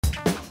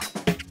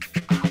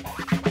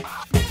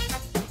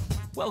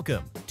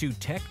Welcome to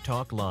Tech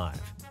Talk Live,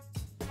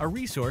 a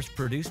resource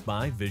produced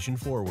by Vision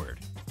Forward.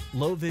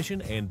 Low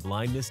vision and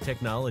blindness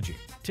technology,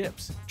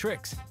 tips,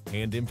 tricks,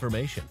 and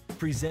information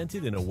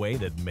presented in a way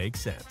that makes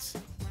sense.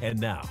 And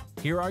now,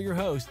 here are your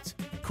hosts,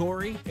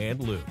 Corey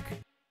and Luke.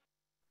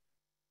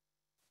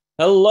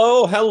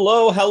 Hello,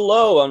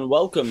 and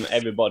welcome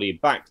everybody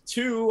back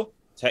to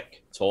Tech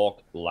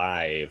Talk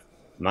Live.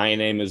 My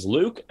name is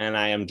Luke, and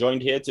I am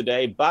joined here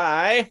today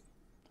by...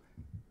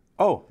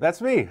 Oh, that's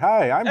me.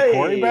 Hi, I'm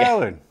Corey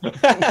Ballard.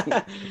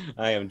 I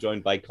am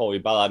joined by Corey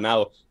Ballard.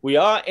 Now, we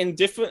are in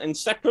different and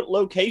separate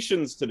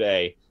locations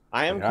today.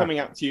 I am coming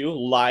out to you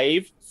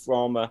live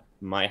from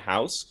my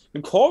house.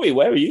 And Corey,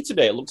 where are you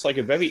today? It looks like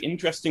a very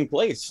interesting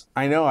place.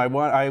 I know.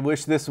 I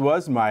wish this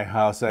was my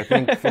house. I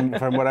think from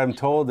what I'm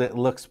told, it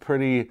looks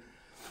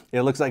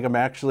like I'm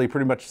actually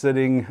pretty much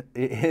sitting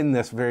in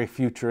this very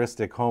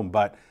futuristic home,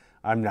 but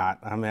I'm not.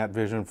 I'm at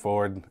Vision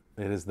Forward.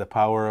 It is the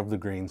power of the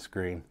green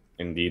screen.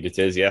 Indeed it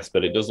is, yes,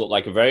 but it does look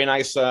like a very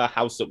nice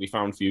house that we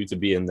found for you to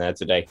be in there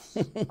today.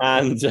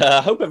 And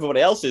I hope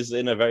everybody else is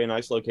in a very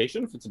nice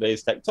location for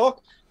today's Tech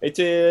Talk. It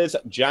is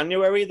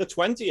January the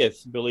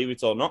 20th, believe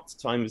it or not.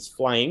 Time is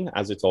flying,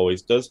 as it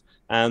always does.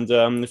 And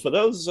for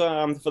those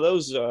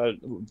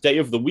day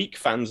of the week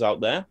fans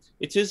out there,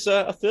 it is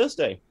a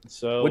Thursday.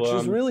 So, which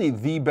is really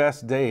the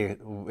best day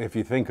if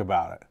you think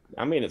about it.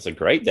 I mean, it's a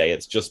great day.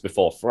 It's just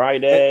before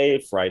Friday.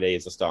 Friday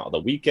is the start of the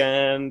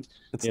weekend.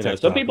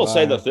 Some people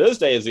say that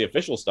Thursday is the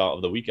official start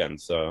of the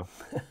weekend. So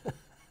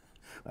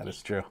that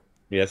is true.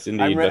 Yes,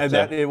 indeed.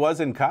 It was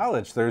in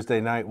college.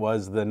 Thursday night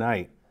was the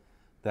night.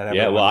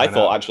 I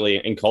thought actually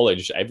in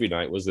college every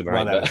night was the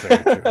night. Well,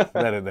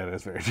 that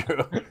is very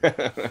true. That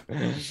is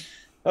very true.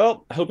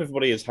 Well, I hope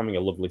everybody is having a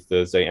lovely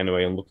Thursday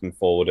anyway and looking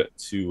forward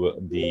to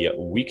the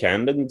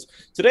weekend. And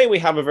today we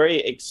have a very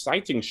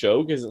exciting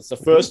show because it's the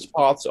first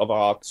part of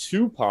our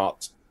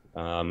two-part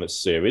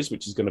series,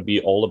 which is going to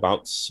be all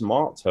about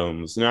smart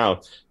homes.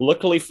 Now,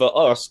 luckily for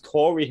us,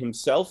 Corey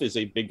himself is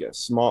a big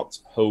smart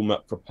home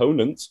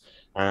proponent,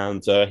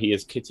 and he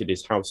has kitted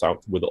his house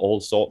out with all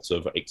sorts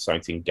of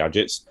exciting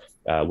gadgets,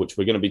 which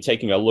we're going to be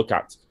taking a look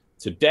at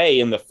today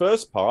in the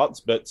first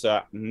part. But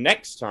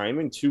next time,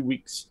 in 2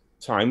 weeks'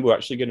 time, we're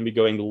actually going to be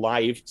going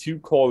live to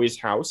Corey's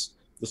house.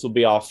 This will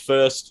be our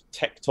first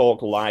Tech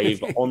Talk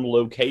Live on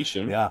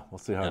location. Yeah, we'll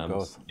see how it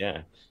goes.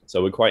 Yeah,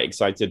 so we're quite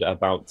excited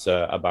about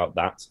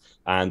that.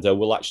 And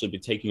we'll actually be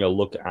taking a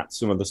look at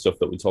some of the stuff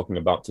that we're talking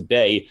about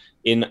today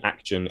in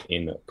action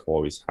in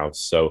Corey's house.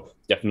 So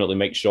definitely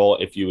make sure,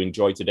 if you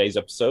enjoy today's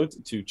episode,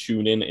 to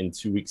tune in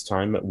 2 weeks'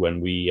 time when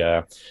we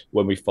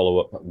follow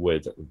up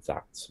with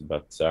that.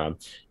 But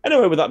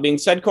anyway, with that being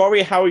said,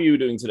 Corey, how are you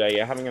doing today? Are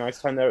you having a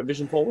nice time there at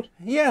Vision Forward?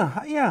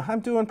 Yeah,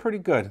 I'm doing pretty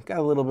good. Got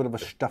a little bit of a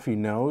stuffy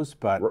nose,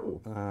 but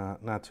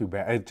not too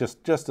bad.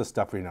 Just a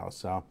stuffy nose,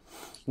 so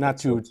not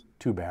too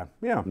bad.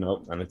 Yeah.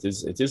 No, and it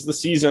is the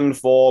season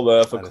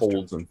for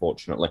colds,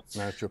 unfortunately.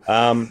 That's true.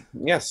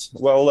 Yes.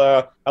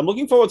 Well, I'm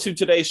looking forward to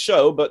today's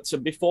show, but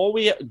before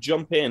we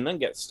jump in and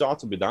get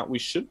started with that, we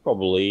should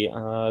probably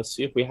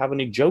see if we have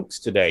any jokes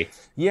today.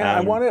 Yeah,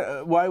 I want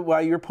to.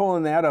 While you're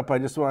pulling that up, I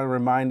just want to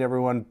remind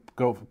everyone: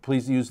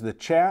 please use the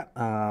chat.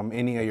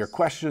 Any of your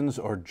questions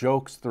or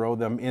jokes, throw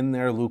them in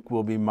there. Luke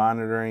will be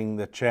monitoring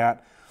the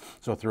chat,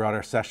 so throughout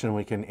our session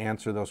we can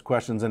answer those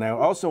questions. And I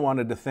also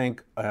wanted to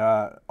thank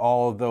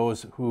all of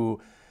those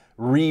who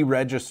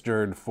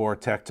re-registered for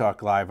Tech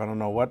Talk Live. I don't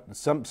know what,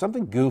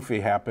 something goofy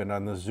happened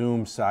on the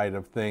Zoom side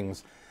of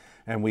things,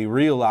 and we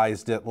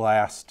realized it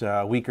last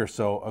week or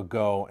so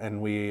ago,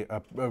 and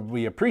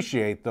we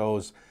appreciate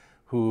those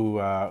who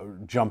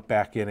jumped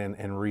back in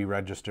and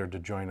re-registered to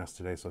join us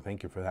today. So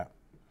thank you for that.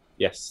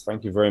 Yes,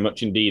 thank you very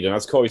much indeed. And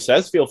as Corey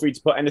says, feel free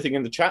to put anything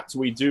in the chat.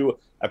 We do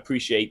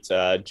appreciate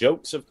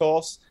jokes, of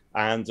course,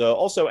 and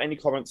also any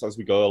comments as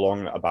we go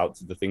along about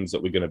the things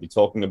that we're going to be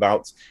talking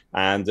about.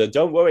 And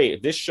don't worry,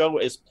 this show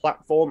is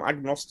platform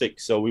agnostic,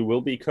 so we will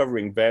be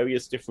covering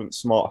various different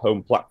smart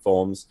home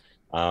platforms.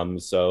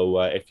 So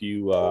if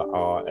you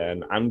are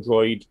an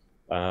Android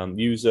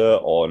user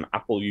or an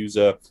Apple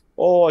user,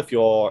 or if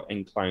you're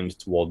inclined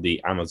toward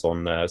the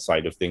Amazon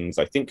side of things,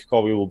 I think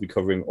Corey will be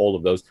covering all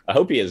of those. I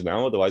hope he is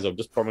now, otherwise I've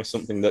just promised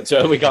something that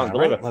we can't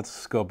deliver. Right,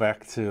 let's go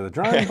back to the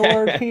drawing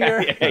board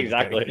here. Yeah,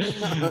 exactly.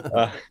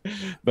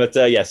 But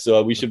yes,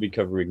 so we should be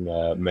covering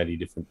many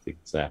different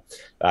things there.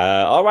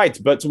 All right,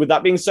 but with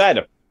that being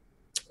said,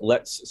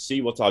 let's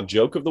see what our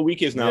joke of the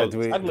week is now.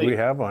 Yeah, do we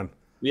have one?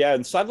 Yeah,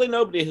 and sadly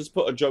nobody has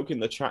put a joke in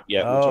the chat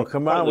yet. Oh,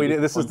 come on, we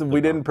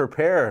didn't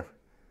prepare.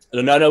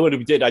 No,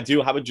 we did. I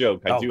do have a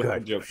joke. I have a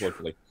joke,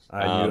 luckily.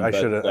 I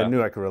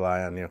knew I could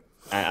rely on you.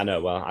 I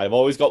know. Well, I've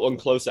always got one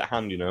close at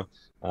hand, you know.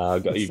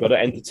 You've got to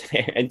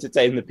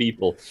entertain the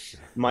people.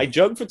 My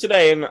joke for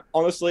today, and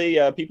honestly,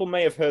 people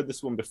may have heard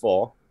this one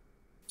before,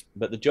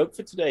 but the joke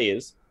for today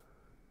is,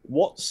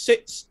 what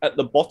sits at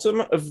the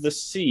bottom of the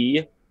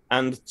sea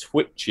and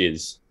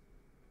twitches?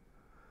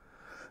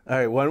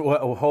 All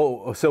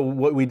right. So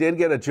what we did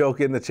get a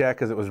joke in the chat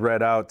because it was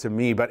read out to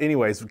me. But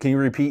anyways, can you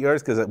repeat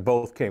yours because it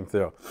both came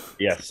through?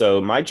 Yeah. So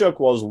my joke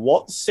was,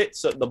 what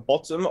sits at the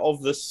bottom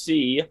of the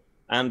sea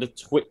and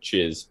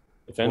twitches?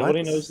 If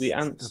anybody knows the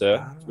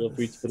answer, feel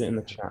free to put it in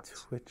the chat.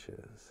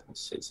 Twitches. What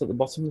sits at the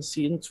bottom of the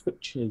sea and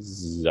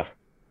twitches?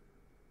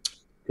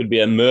 Could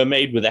be a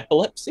mermaid with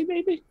epilepsy,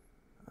 maybe.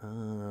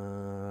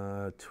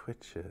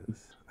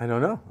 Twitches. I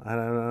don't know. I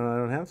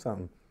don't have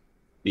something.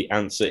 The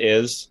answer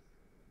is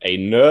a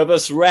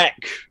nervous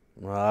wreck.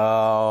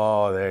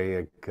 Oh, there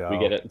you go. We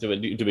get it. Do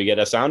we get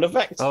a sound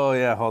effect? Oh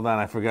yeah, hold on.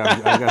 I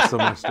forgot. I got so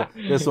much stuff.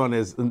 This one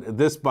is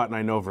this button.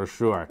 I know for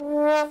sure.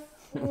 I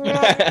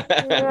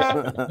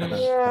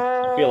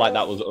feel like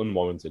that was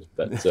unwarranted,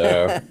 but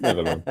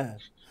never mind.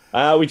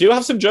 We do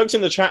have some jokes in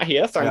the chat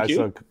here. Thank you. I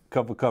saw a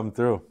couple come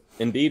through.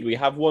 Indeed, we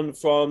have one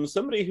from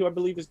somebody who I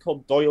believe is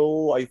called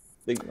Doyle. I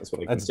think that's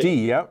what I can That's see.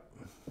 D. Yep.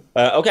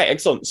 Okay,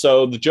 excellent.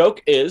 So the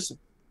joke is,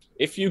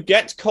 if you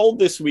get cold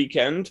this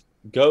weekend,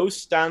 go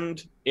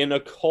stand in a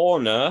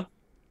corner.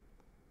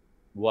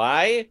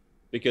 Why?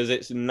 Because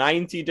it's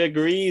 90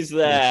 degrees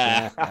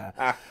there.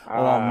 A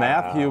little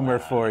math humor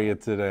for you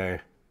today.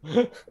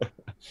 That's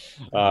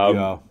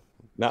a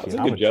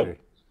good joke.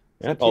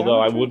 Yeah, although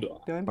I would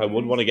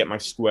want to get my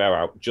square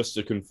out just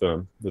to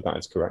confirm that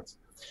is correct.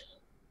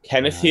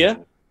 Kenneth here.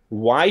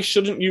 Why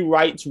shouldn't you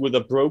write with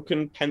a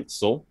broken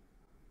pencil?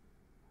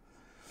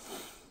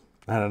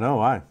 I don't know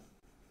why.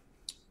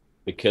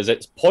 Because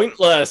it's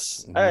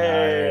pointless. Nice.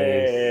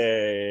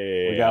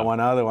 Hey, we got one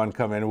other one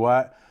coming.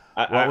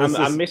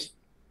 I'm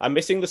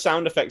missing the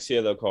sound effects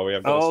here, though, Corey.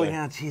 I've got to say.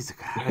 Yeah, jeez.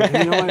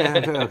 You know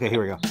what? Okay,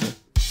 here we go.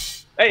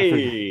 Hey,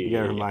 you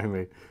gotta remind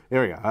me.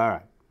 Here we go. All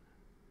right.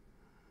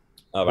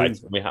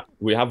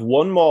 We have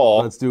one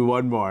more. Let's do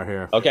one more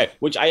here. Okay,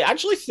 which I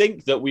actually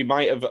think that we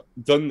might have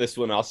done this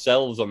one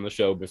ourselves on the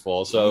show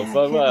before. So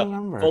for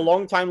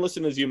long-time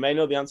listeners, you may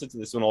know the answer to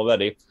this one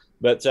already.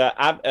 But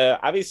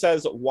Abby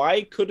says,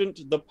 why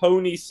couldn't the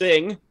pony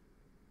sing?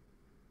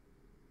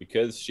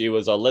 Because she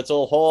was a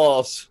little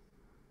horse.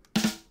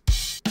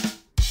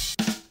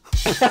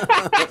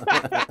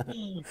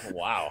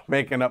 Wow.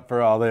 Making up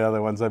for all the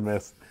other ones I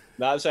missed.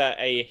 That's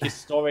a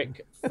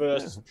historic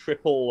first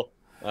triple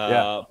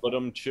but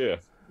I'm sure.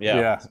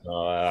 Yeah.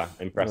 So,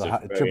 impressive.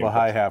 Triple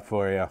hi-hat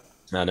for you.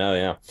 I know,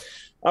 yeah.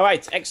 All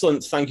right,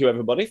 excellent. Thank you,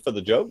 everybody, for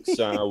the jokes.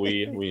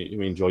 We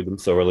enjoyed them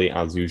thoroughly,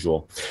 as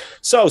usual.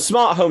 So,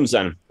 smart homes,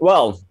 then.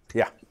 Well,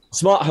 yeah.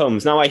 Smart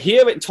homes. Now, I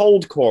hear it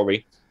told,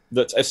 Corey,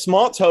 that a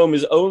smart home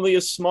is only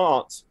as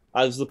smart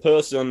as the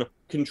person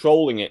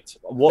controlling it.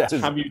 What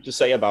have you to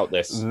say about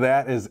this?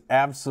 That is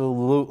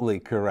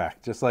absolutely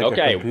correct. Just like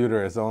a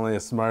computer is only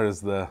as smart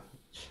as the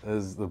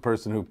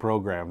person who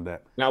programmed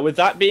it. Now, with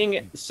that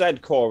being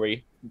said,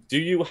 Corey, do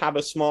you have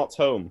a smart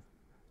home?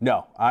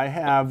 No, I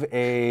have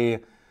a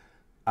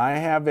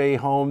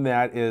home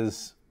that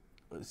is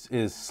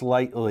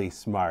slightly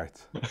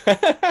smart.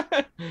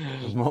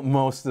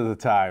 Most of the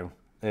time,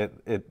 a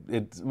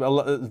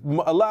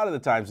lot of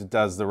the times it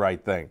does the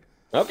right thing.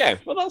 Okay,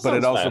 well, that sounds but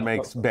it also fair.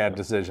 makes bad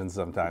decisions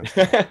sometimes.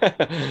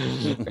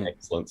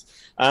 Excellent.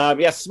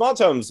 Yes, smart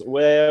homes.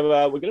 We're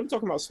going to be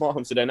talking about smart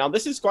homes today. Now,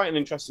 this is quite an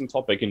interesting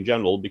topic in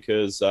general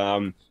because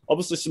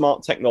obviously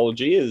smart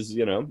technology is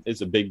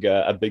a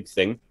big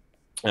thing.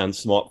 And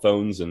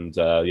smartphones and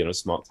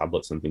smart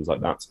tablets and things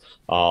like that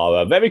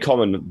are very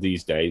common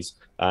these days.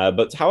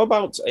 But how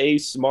about a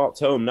smart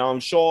home? Now, I'm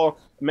sure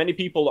many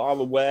people are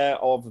aware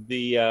of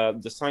the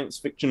science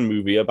fiction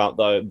movie about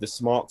the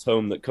smart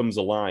home that comes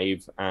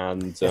alive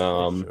and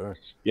sure.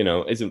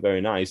 Isn't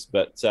very nice.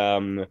 But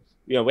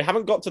we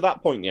haven't got to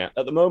that point yet.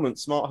 At the moment,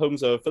 smart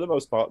homes are, for the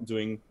most part,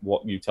 doing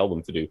what you tell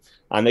them to do,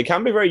 and they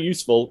can be very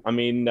useful. I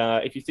mean,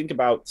 if you think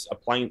about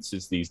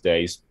appliances these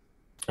days.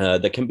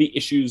 There can be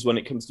issues when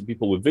it comes to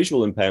people with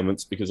visual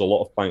impairments because a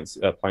lot of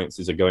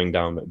appliances are going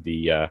down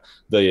the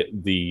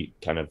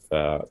kind of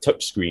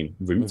touchscreen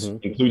route,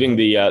 including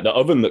the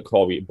oven that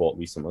Corey bought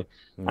recently,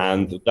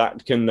 and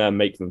that can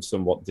make them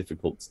somewhat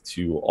difficult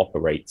to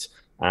operate.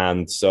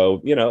 And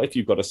so, if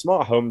you've got a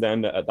smart home,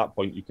 then at that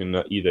point you can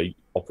either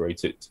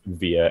operate it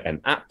via an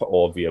app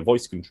or via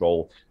voice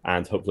control,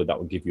 and hopefully that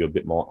will give you a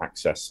bit more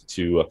access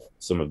to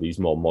some of these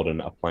more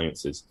modern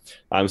appliances.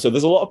 So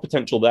there's a lot of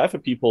potential there for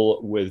people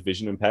with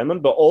vision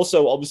impairment, but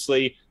also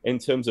obviously in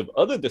terms of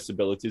other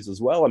disabilities as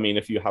well. I mean,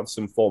 if you have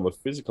some form of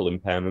physical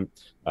impairment,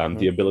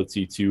 the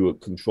ability to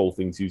control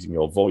things using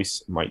your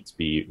voice might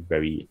be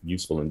very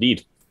useful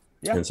indeed.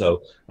 Yeah. And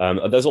so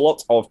there's a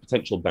lot of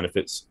potential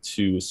benefits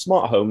to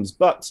smart homes,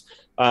 but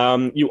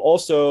you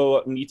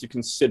also need to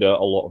consider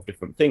a lot of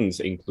different things,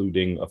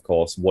 including, of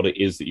course, what it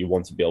is that you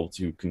want to be able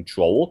to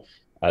control,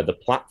 the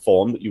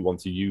platform that you want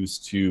to use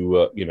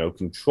to,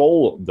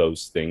 control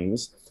those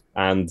things,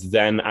 and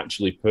then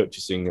actually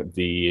purchasing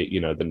the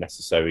the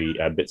necessary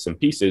bits and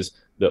pieces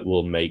that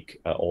will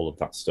make all of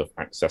that stuff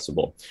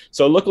accessible.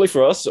 So luckily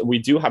for us, we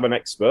do have an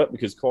expert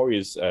because Corey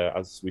is,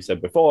 as we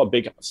said before, a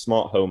big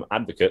smart home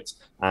advocate,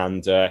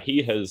 and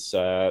he has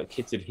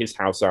kitted his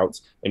house out.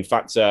 In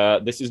fact,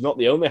 this is not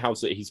the only house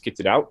that he's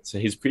kitted out.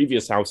 His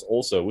previous house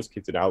also was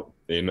kitted out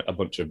in a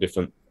bunch of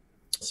different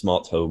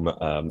smart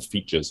home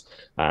features.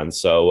 And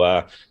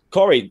so,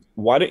 Corey,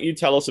 why don't you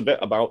tell us a bit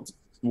about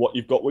what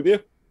you've got with you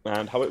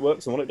and how it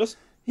works and what it does?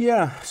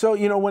 Yeah, so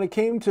when it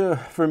came to,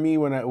 for me,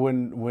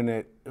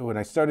 when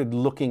I started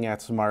looking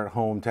at smart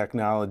home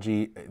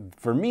technology,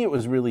 for me it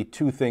was really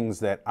two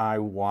things that I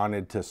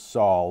wanted to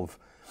solve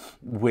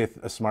with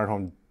a smart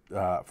home.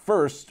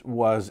 First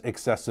was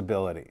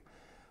accessibility.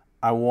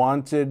 I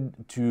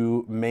wanted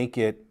to make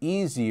it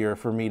easier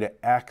for me to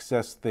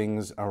access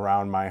things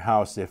around my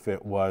house if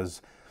it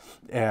was,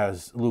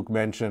 as Luke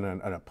mentioned,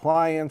 an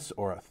appliance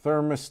or a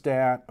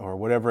thermostat or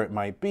whatever it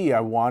might be. I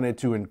wanted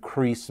to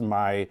increase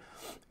my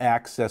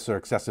access or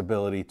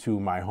accessibility to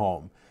my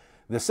home.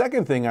 The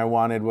second thing I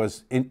wanted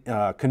was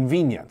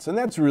convenience, and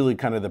that's really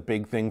kind of the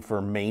big thing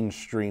for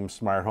mainstream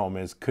smart home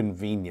is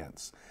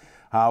convenience.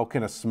 How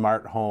can a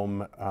smart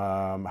home,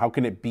 how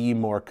can it be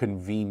more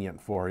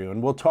convenient for you?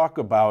 And we'll talk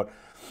about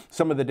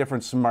some of the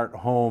different smart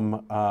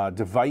home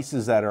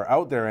devices that are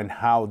out there and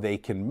how they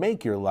can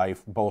make your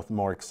life both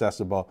more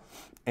accessible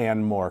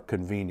and more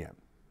convenient.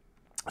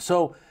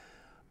 So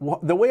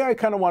the way I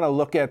kind of want to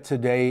look at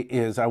today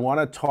is I want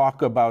to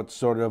talk about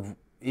sort of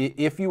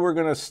if you were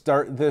going to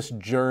start this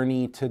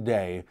journey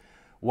today,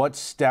 what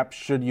steps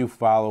should you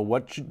follow?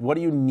 What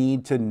do you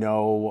need to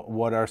know?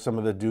 What are some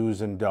of the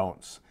do's and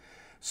don'ts?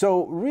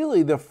 So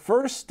really the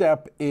first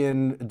step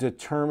in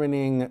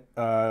determining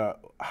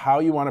how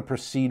you want to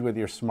proceed with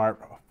your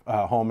smart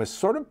home is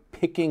sort of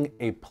picking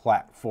a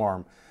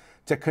platform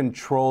to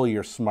control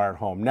your smart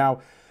home.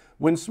 Now,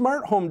 when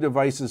smart home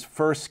devices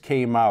first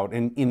came out,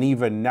 and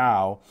even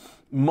now,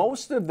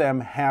 most of them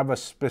have a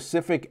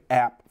specific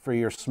app for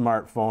your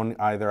smartphone,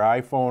 either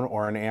iPhone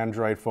or an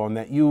Android phone,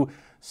 that you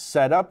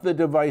set up the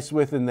device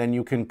with, and then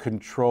you can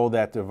control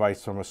that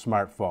device from a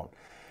smartphone.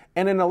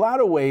 And in a lot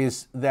of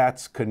ways,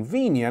 that's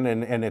convenient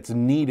and it's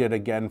needed,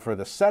 again, for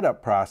the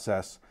setup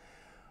process.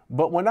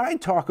 But when I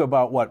talk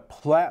about what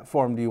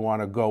platform do you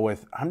want to go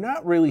with, I'm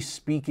not really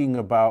speaking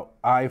about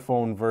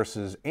iPhone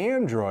versus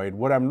Android.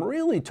 What I'm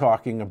really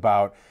talking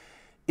about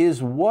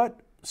is what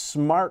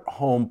smart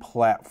home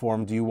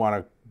platform do you want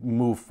to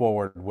move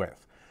forward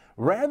with.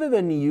 Rather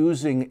than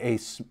using a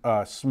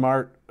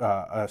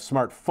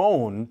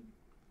smartphone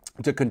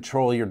to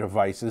control your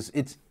devices,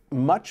 it's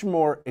much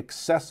more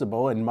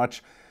accessible and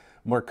much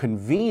more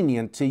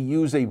convenient to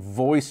use a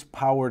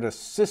voice-powered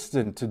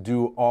assistant to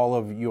do all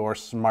of your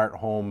smart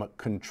home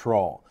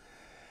control.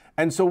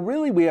 And so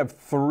really we have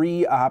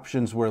three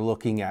options we're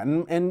looking at.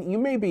 And you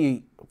may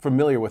be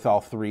familiar with all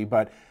three,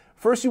 but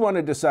first you want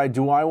to decide,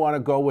 do I want to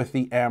go with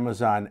the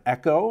Amazon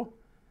Echo?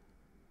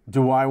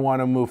 Do I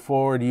want to move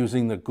forward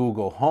using the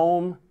Google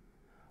Home?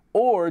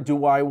 Or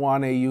do I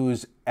want to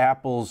use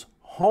Apple's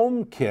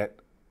HomeKit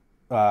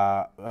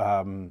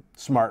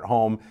smart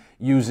home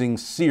using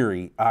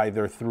Siri,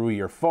 either through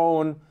your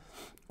phone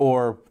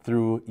or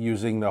through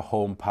using the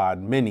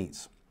HomePod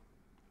minis?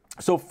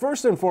 So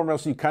first and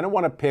foremost, you kind of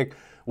want to pick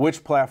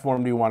which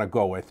platform do you want to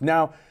go with.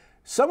 Now,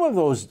 some of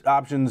those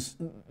options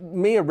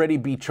may already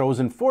be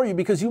chosen for you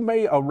because you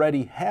may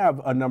already have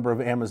a number of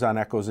Amazon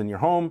Echoes in your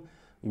home.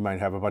 You might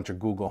have a bunch of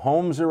Google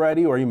Homes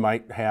already, or you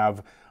might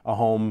have a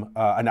home,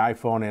 an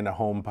iPhone and a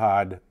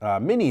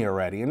HomePod mini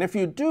already. And if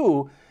you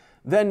do,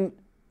 then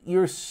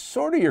your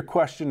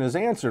question is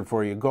answered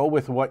for you. Go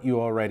with what you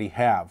already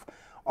have.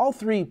 All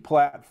three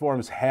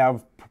platforms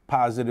have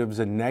positives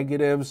and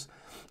negatives.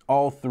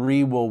 All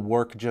three will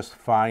work just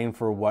fine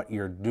for what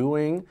you're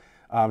doing.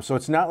 So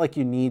it's not like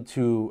you need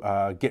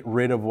to get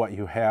rid of what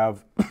you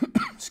have,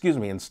 excuse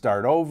me, and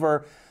start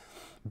over.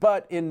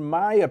 But in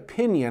my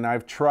opinion,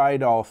 I've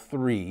tried all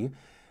three.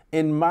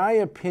 In my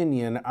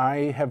opinion,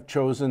 I have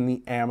chosen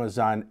the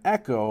Amazon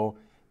Echo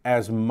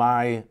as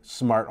my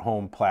smart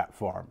home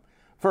platform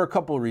for a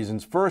couple of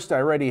reasons. First, I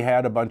already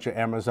had a bunch of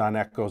Amazon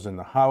Echoes in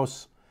the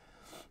house.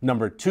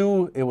 Number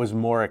two, it was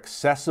more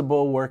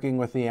accessible working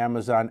with the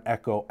Amazon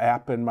Echo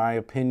app, in my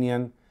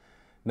opinion.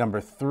 Number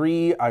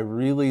three, I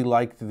really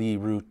liked the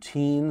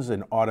routines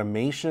and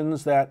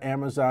automations that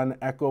Amazon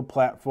Echo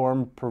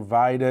platform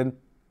provided.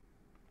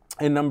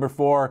 And number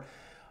four,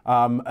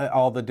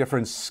 all the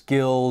different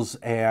skills,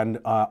 and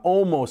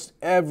almost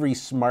every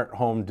smart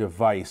home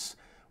device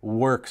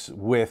works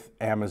with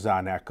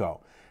Amazon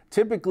Echo.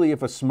 Typically,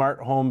 if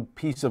a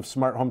piece of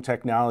smart home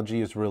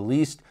technology is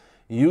released,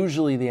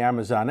 usually the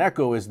Amazon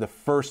Echo is the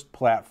first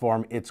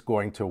platform it's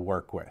going to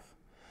work with.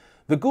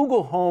 The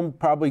Google Home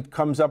probably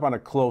comes up on a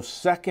close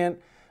second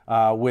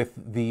with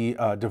the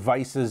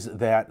devices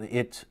that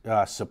it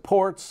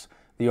supports,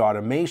 the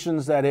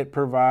automations that it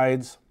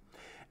provides.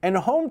 And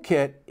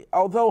HomeKit,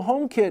 although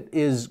HomeKit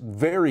is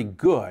very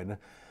good,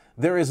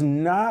 there is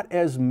not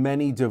as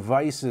many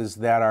devices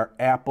that are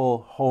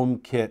Apple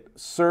HomeKit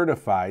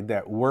certified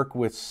that work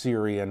with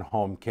Siri and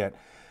HomeKit.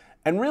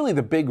 And really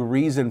the big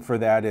reason for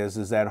that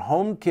is that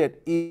HomeKit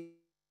is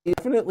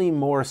definitely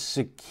more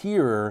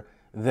secure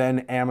than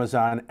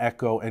Amazon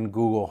Echo and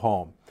Google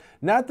Home.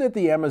 Not that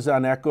the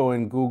Amazon Echo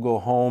and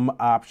Google Home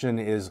option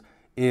is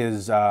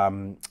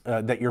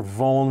that you're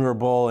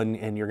vulnerable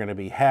and you're going to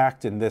be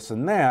hacked and this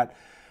and that.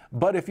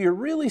 But if you're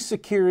really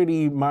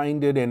security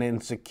minded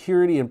and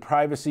security and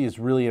privacy is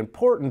really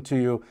important to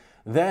you,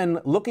 then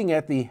looking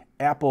at the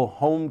Apple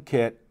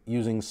HomeKit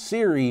using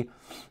Siri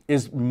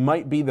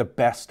might be the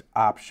best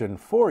option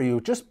for you.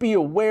 Just be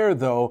aware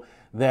though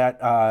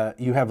that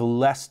you have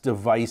less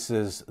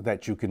devices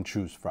that you can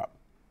choose from.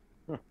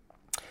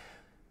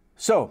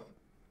 So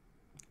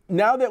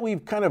now that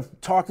we've kind of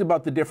talked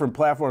about the different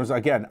platforms,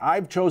 again,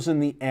 I've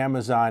chosen the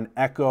Amazon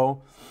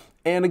Echo.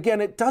 And again,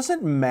 it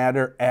doesn't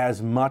matter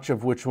as much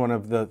of which one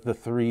of the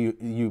three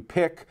you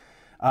pick,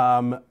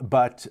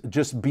 but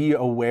just be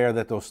aware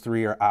that those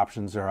three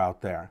options are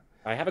out there.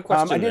 I have a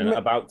question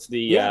about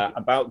the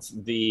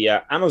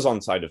Amazon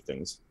side of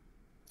things.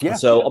 Yeah.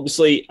 So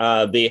obviously,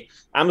 the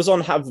Amazon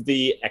have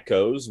the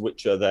Echoes,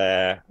 which are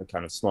their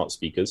kind of smart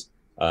speakers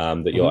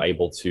that you're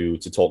able to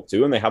talk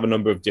to, and they have a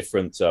number of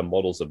different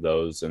models of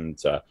those,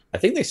 and I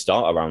think they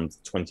start around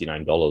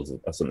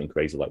 $29 or something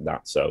crazy like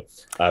that. So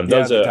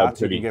those are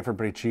pretty, you can get for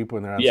pretty cheap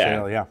when they're on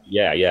sale.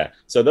 Yeah.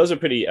 So those are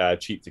pretty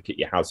cheap to kit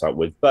your house out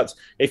with. But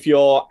if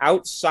you're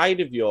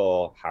outside of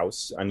your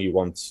house and you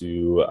want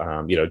to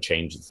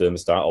change the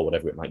thermostat or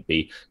whatever it might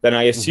be, then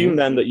I assume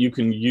then that you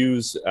can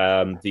use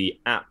the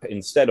app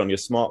instead on your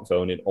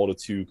smartphone in order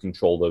to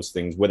control those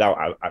things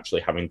without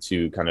actually having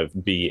to kind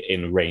of be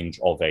in range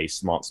of a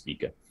smart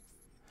speaker.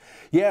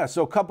 Yeah,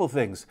 so a couple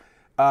things.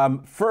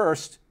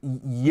 First,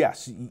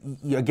 yes,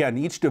 again,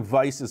 each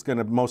device is going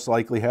to most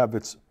likely have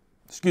its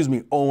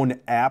own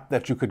app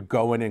that you could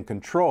go in and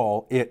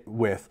control it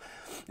with.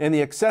 And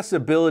the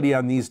accessibility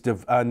on these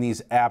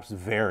apps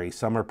vary.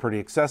 Some are pretty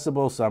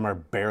accessible, some are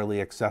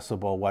barely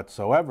accessible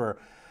whatsoever.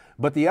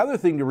 But the other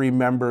thing to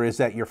remember is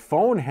that your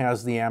phone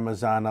has the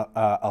Amazon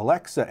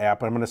Alexa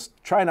app. I'm going to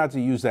try not to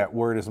use that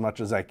word as much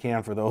as I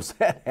can for those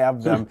that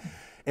have them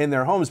in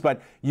their homes,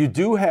 but you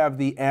do have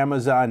the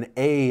Amazon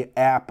A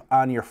app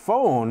on your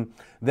phone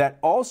that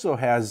also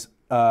has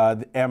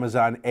the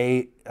Amazon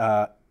A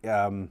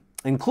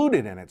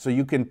included in it. So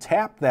you can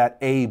tap that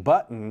A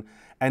button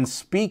and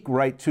speak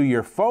right to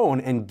your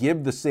phone and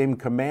give the same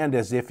command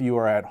as if you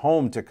are at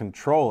home to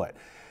control it.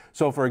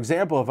 So for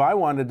example, if I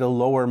wanted to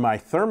lower my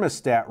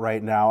thermostat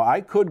right now, I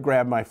could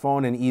grab my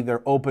phone and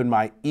either open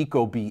my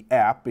Ecobee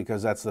app,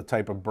 because that's the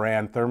type of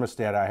brand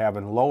thermostat I have,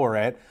 and lower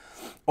it,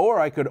 or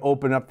I could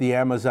open up the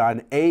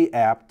Amazon A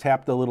app,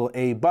 tap the little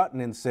A button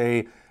and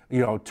say,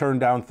 turn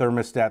down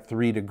thermostat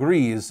 3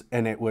 degrees,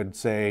 and it would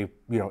say,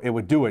 it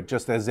would do it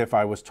just as if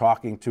I was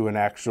talking to an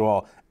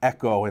actual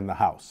Echo in the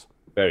house.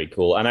 Very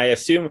cool. And I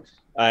assume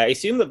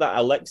that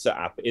Alexa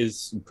app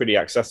is pretty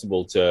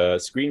accessible to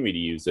screen reader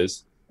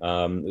users.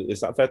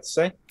 Is that fair to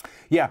say?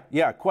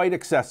 Yeah, quite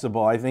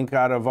accessible. I think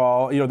out of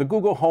all, the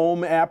Google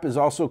Home app is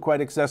also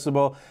quite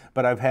accessible,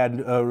 but I've had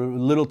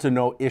little to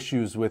no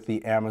issues with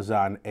the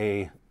Amazon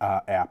A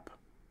app.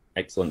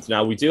 Excellent.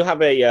 Now, we do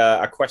have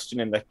a question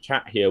in the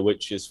chat here,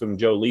 which is from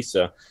Joe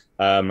Lisa,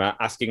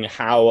 asking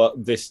how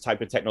this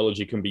type of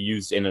technology can be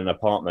used in an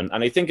apartment.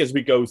 And I think as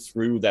we go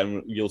through,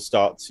 then you'll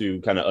start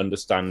to kind of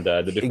understand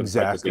the different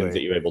types of things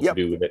that you're able to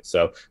do with it.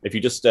 So if you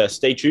just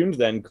stay tuned,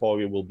 then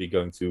Corey will be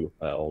going through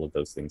all of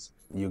those things.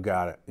 You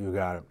got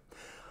it.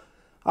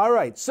 All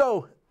right.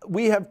 So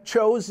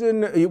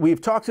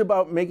we've talked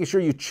about making sure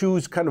you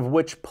choose kind of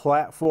which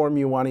platform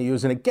you want to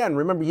use. And again,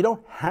 remember, you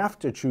don't have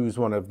to choose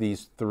one of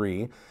these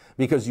three,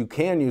 because you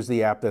can use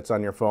the app that's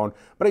on your phone.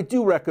 But I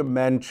do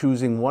recommend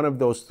choosing one of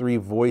those three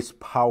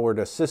voice-powered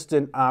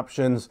assistant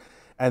options,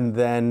 and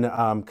then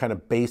kind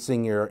of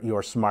basing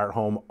your smart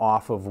home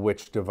off of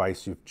which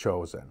device you've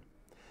chosen.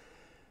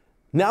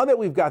 Now that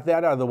we've got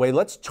that out of the way,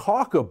 let's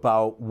talk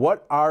about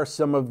what are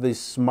some of the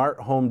smart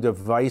home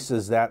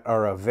devices that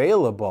are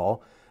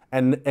available,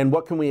 and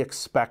what can we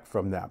expect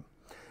from them.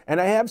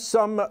 And I have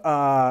some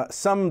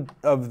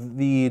of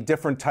the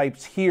different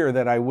types here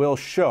that I will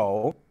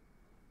show.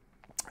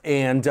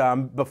 And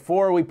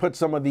before we put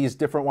some of these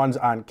different ones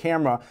on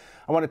camera,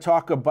 I want to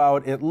talk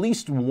about at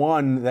least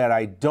one that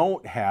I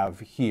don't have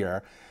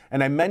here.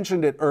 And I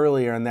mentioned it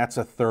earlier, and that's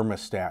a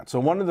thermostat.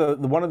 So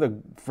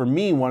for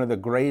me, one of the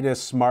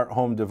greatest smart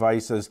home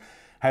devices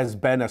has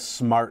been a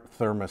smart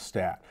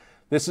thermostat.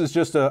 This is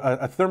just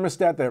a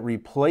thermostat that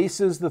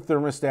replaces the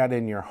thermostat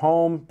in your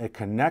home. It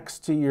connects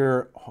to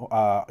your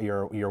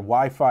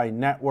Wi-Fi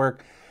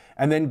network,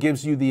 and then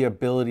gives you the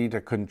ability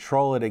to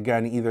control it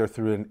again, either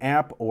through an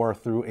app or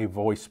through a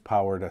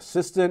voice-powered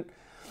assistant.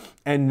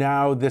 And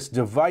now this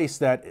device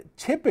that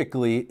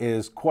typically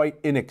is quite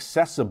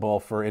inaccessible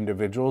for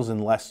individuals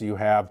unless you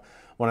have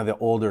one of the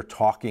older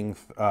talking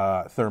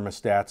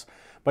thermostats.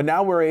 But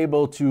now we're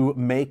able to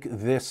make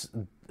this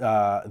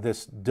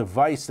this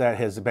device that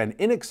has been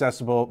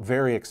inaccessible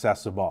very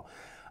accessible.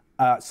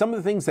 Some of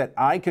the things that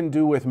I can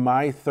do with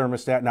my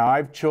thermostat, now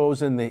I've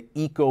chosen the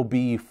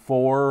Ecobee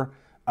 4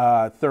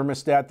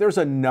 thermostat. There's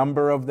a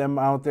number of them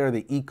out there,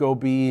 the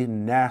Ecobee,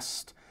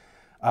 Nest.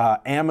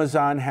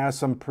 Amazon has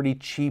some pretty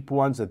cheap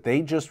ones that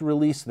they just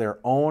released their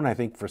own. I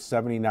think for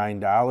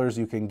 $79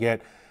 you can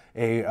get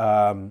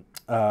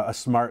a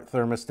smart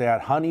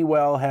thermostat.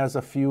 Honeywell has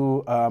a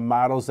few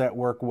models that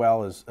work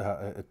well as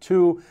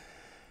too.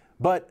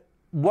 But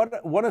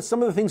what are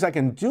some of the things I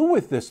can do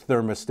with this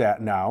thermostat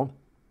now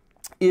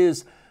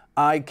is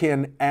I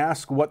can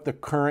ask what the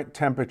current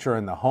temperature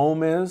in the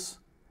home is.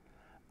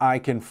 I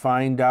can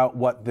find out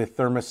what the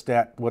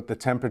thermostat, what the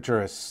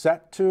temperature is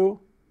set to.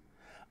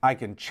 I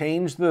can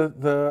change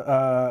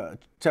the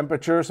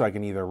temperature, so I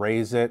can either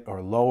raise it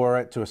or lower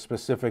it to a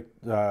specific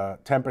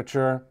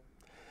temperature.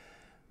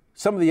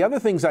 Some of the other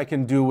things I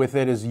can do with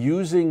it is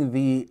using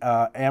the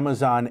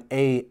Amazon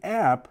A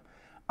app,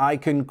 I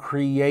can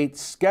create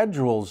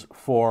schedules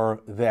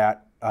for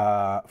that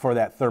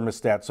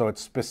thermostat. So at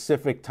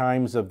specific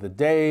times of the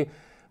day,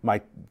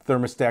 my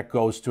thermostat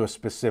goes to a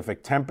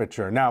specific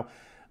temperature. Now,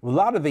 a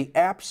lot of the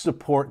apps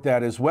support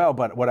that as well,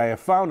 but what I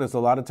have found is a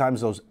lot of times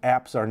those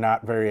apps are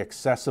not very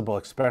accessible,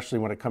 especially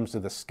when it comes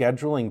to the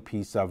scheduling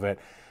piece of it.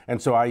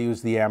 And so I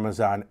use the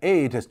Amazon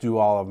A to do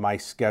all of my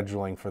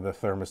scheduling for the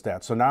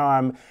thermostat. So now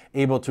I'm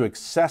able to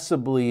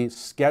accessibly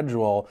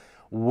schedule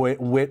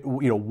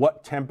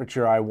what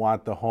temperature I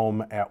want the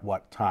home at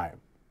what time.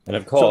 And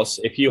of course,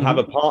 if you have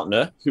a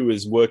partner who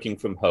is working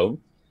from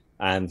home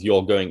and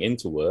you're going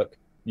into work,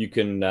 you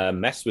can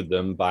mess with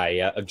them by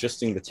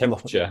adjusting the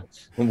temperature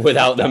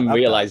without them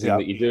realizing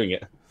that you're doing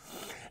it.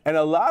 And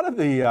a lot of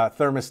the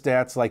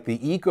thermostats, like the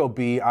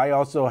Ecobee, I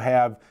also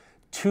have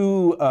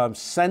two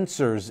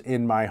sensors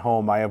in my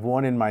home. I have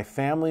one in my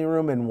family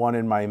room and one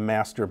in my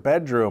master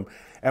bedroom.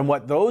 And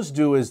what those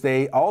do is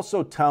they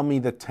also tell me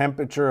the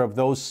temperature of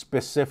those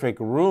specific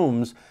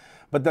rooms.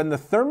 But then the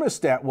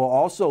thermostat will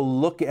also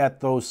look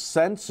at those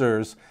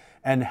sensors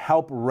and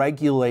help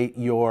regulate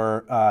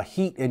your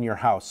heat in your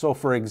house. So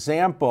for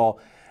example,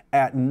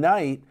 at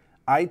night,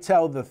 I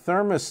tell the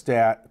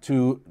thermostat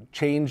to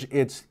change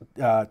its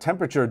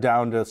temperature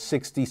down to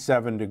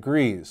 67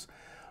 degrees.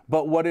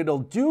 But what it'll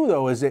do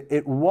though is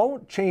it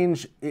won't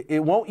change,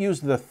 it won't use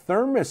the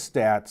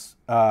thermostat's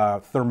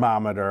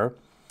thermometer.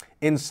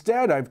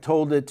 Instead, I've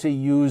told it to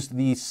use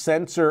the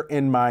sensor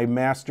in my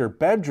master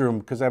bedroom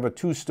because I have a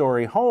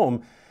 2-story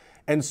home.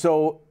 And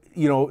so,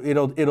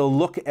 it'll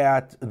look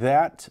at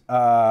that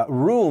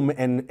room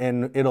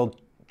and it'll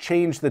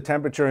change the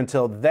temperature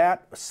until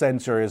that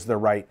sensor is the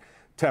right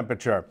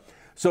temperature.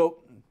 So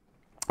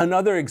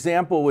another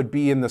example would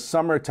be in the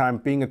summertime,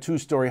 being a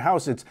 2-story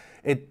house,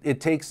 it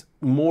takes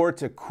more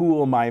to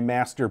cool my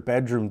master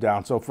bedroom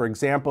down. So for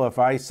example, if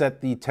I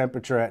set the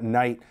temperature at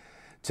night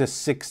to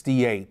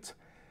 68,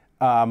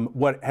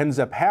 what ends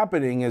up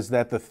happening is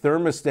that the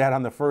thermostat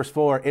on the first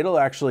floor, it'll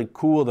actually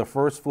cool the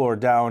first floor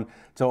down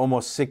to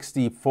almost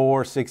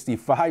 64,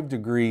 65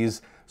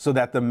 degrees so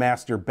that the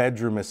master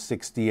bedroom is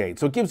 68.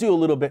 So it gives you a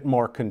little bit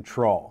more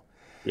control.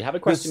 We have a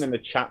question in the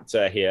chat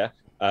here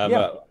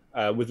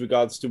with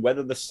regards to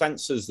whether the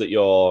sensors that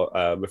you're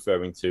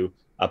referring to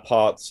are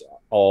part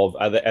of,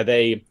 are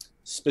they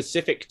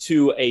specific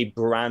to a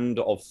brand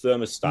of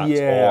thermostat,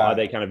 or are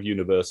they kind of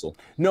universal?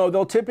 No,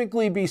 they'll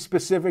typically be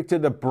specific to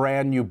the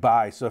brand you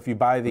buy. So if you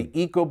buy the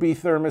Ecobee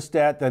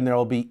thermostat, then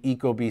there'll be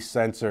Ecobee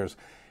sensors.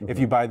 If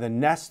you buy the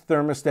Nest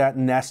thermostat,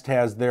 Nest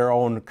has their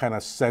own kind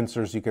of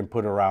sensors you can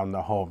put around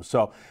the home.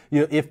 So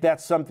if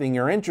that's something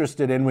you're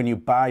interested in when you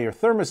buy your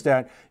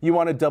thermostat, you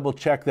want to double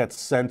check that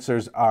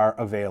sensors are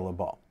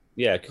available.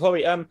 Yeah,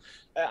 Corey, am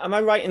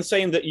I right in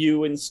saying that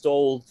you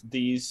installed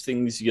these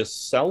things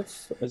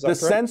yourself? Is that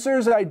correct?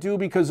 Sensors I do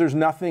because there's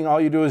nothing, all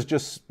you do is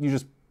you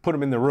just put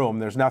them in the room.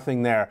 There's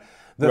nothing there.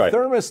 The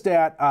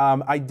thermostat,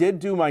 I did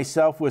do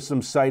myself with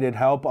some sighted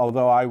help,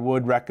 although I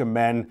would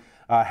recommend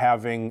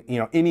having,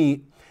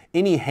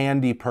 any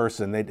handy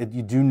person.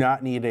 You do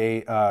not need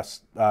a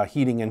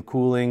heating and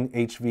cooling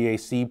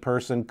HVAC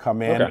person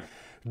come in. Okay.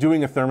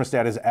 Doing a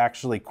thermostat is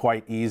actually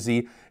quite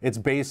easy. It's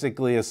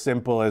basically as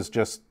simple as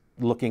just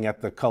looking at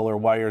the color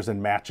wires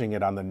and matching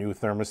it on the new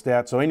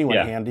thermostat. So anyone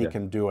handy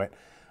can do it.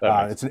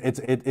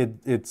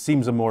 It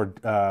seems more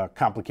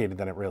complicated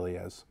than it really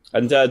is.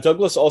 And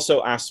Douglas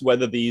also asked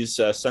whether these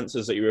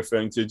sensors that you're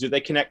referring to, do they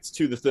connect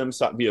to the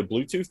thermostat via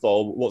Bluetooth,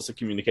 or what's the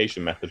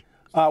communication method?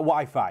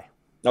 Wi-Fi.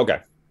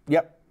 Okay.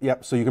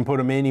 Yep. So you can put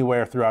them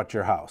anywhere throughout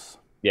your house.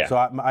 Yeah. So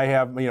I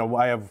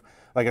have,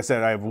 like I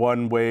said, I have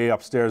one way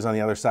upstairs on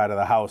the other side of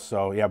the house.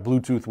 So yeah,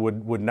 Bluetooth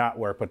would not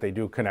work, but they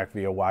do connect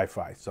via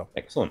Wi-Fi. So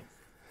excellent.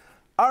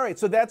 All right,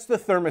 so that's the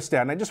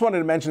thermostat. And I just wanted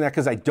to mention that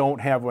because I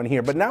don't have one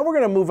here. But now we're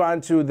going to move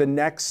on to the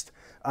next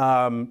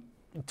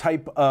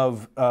type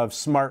of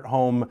smart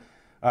home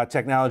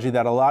technology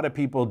that a lot of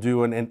people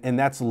do, and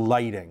that's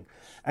lighting.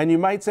 And you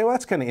might say, well,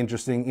 that's kind of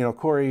interesting.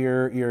 Corey,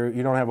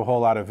 you don't have a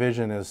whole lot of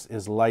vision.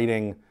 Is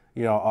lighting,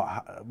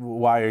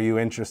 why are you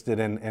interested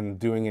in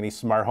doing any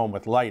smart home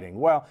with lighting?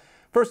 Well,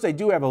 First, I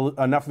do have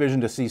enough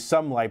vision to see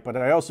some light, but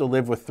I also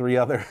live with 3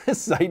 other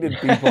sighted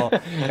people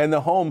in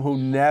the home who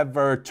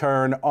never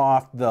turn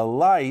off the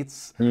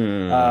lights.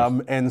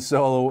 And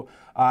so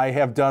I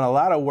have done a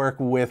lot of work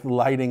with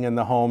lighting in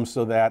the home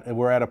so that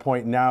we're at a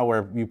point now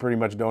where you pretty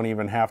much don't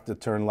even have to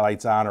turn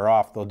lights on or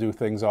off. They'll do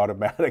things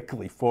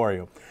automatically for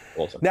you.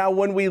 Awesome. Now,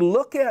 when we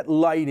look at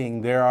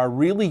lighting, there are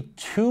really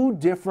 2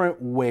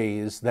 different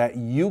ways that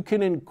you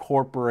can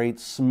incorporate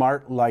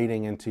smart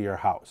lighting into your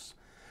house.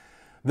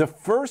 The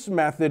first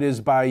method is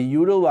by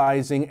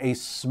utilizing a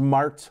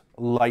smart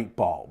light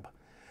bulb.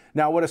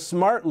 Now, what a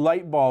smart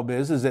light bulb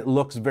is it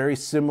looks very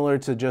similar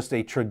to just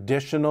a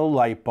traditional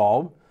light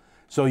bulb.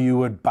 So you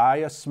would buy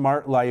a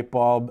smart light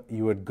bulb,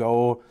 you would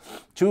go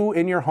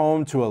in your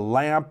home to a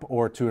lamp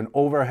or to an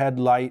overhead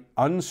light,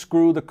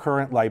 unscrew the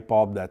current light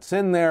bulb that's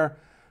in there,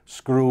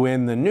 screw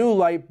in the new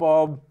light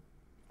bulb,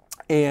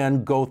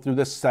 and go through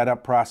the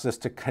setup process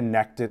to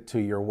connect it to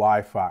your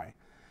Wi-Fi.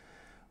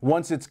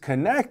 Once it's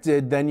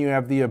connected, then you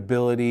have the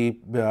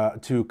ability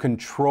to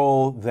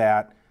control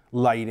that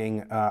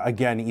lighting,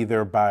 again,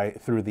 either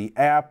through the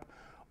app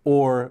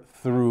or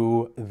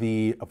through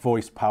the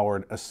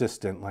voice-powered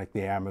assistant like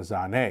the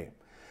Amazon A.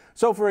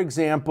 So for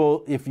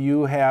example, if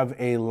you have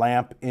a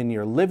lamp in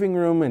your living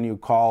room and you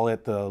call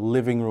it the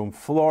living room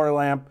floor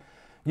lamp,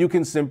 you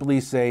can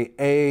simply say,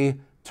 A,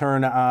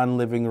 turn on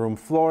living room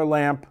floor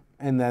lamp,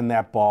 and then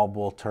that bulb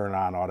will turn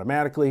on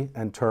automatically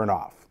and turn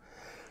off.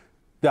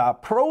 The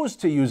pros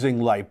to using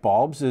light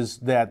bulbs is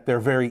that they're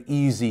very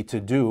easy to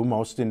do.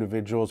 Most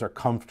individuals are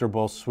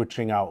comfortable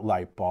switching out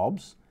light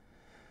bulbs.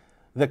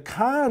 The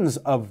cons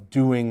of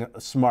doing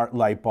smart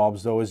light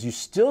bulbs, though, is you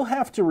still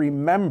have to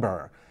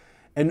remember,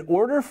 in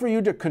order for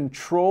you to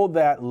control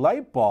that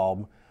light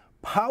bulb,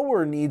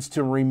 power needs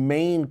to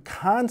remain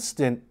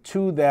constant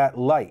to that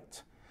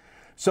light.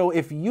 So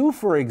if you,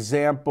 for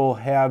example,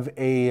 have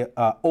a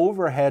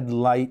overhead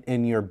light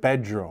in your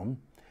bedroom,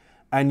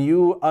 and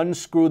you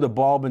unscrew the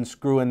bulb and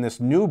screw in this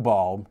new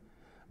bulb,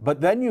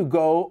 but then you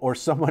go, or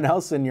someone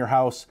else in your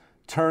house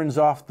turns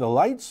off the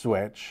light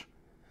switch,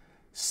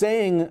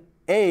 saying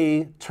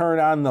A, turn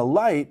on the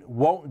light,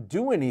 won't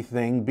do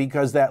anything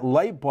because that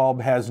light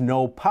bulb has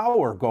no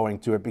power going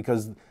to it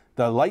because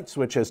the light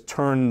switch has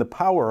turned the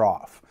power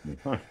off.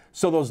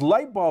 So those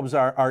light bulbs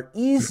are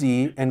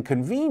easy and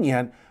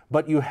convenient,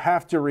 but you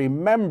have to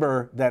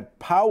remember that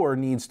power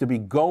needs to be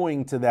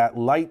going to that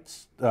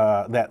light,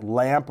 that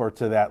lamp or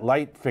to that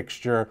light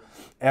fixture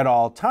at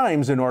all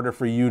times in order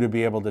for you to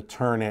be able to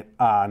turn it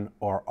on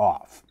or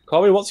off.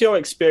 Corey, what's your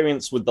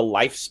experience with the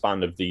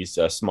lifespan of these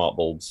smart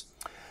bulbs?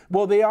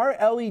 Well, they are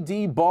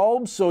LED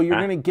bulbs, so you're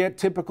going to get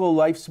typical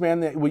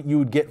lifespan that you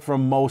would get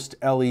from most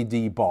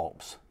LED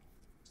bulbs.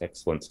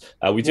 Excellent.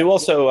 We do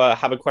also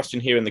have a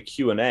question here in the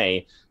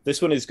Q&A. This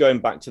one is going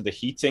back to the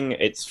heating.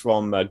 It's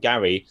from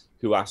Gary,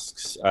 who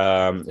asks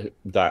Gary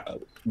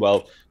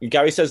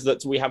says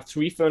that we have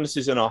 3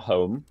 furnaces in our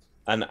home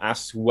and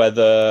asks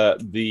whether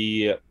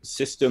the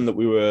system that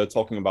we were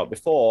talking about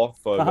before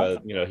for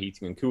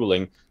heating and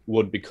cooling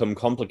would become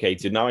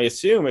complicated. Now, I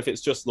assume if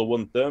it's just the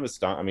one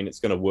thermostat, I mean, it's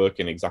going to work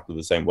in exactly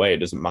the same way. It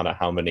doesn't matter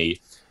how many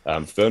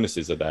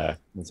furnaces are there.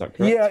 Is that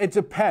correct? Yeah, it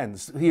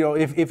depends. You know,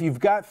 if you've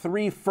got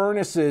 3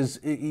 furnaces,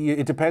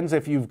 it depends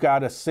if you've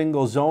got a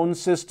single zone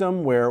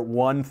system where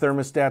one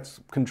thermostat's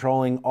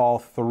controlling all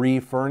 3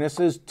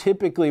 furnaces.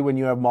 Typically, when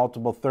you have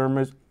multiple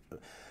furnaces,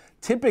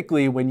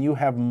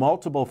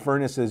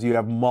 you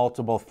have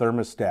multiple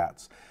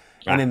thermostats.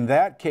 And in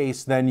that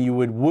case, then you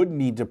would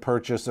need to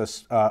purchase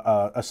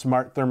a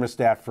smart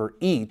thermostat for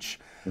each.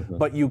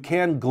 But you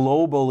can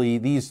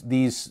globally, these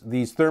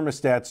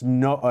thermostats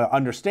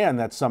understand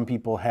that some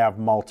people have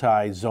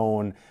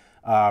multi-zone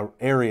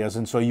areas,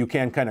 and so you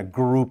can kind of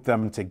group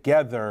them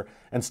together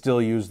and still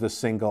use the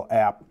single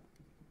app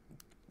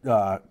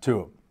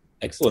too.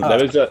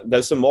 Excellent.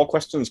 There's some more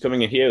questions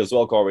coming in here as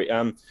well, Corey.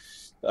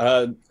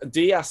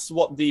 D asks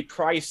what the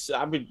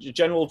average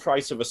general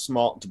price of a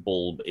smart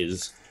bulb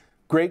is.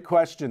 Great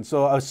question.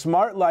 So a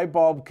smart light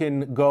bulb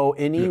can go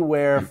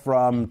anywhere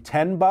from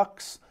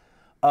 $10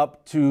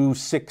 up to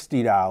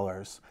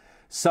 $60.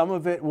 Some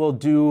of it will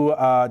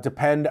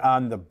depend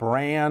on the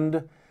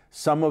brand.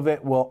 Some of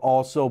it will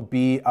also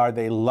be, are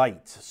they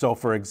light? So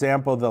for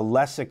example, the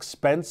less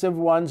expensive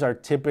ones are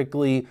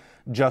typically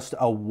just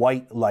a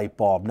white light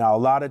bulb. Now, a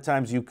lot of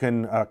times you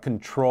can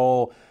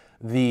control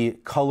the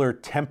color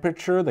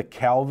temperature, the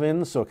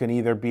Kelvin, so it can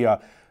either be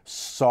a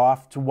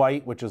soft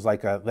white, which is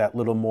like that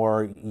little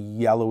more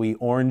yellowy,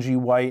 orangey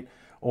white,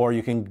 or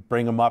you can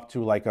bring them up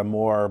to like a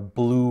more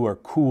blue or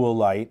cool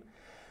light.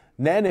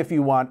 Then if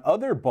you want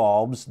other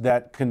bulbs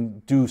that can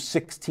do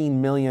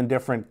 16 million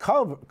different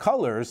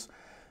colors,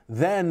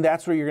 then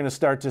that's where you're going to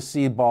start to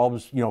see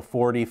bulbs,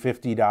 $40,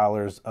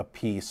 $50 a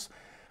piece.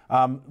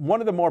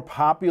 One of the more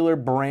popular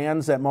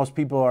brands that most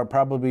people are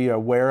probably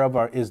aware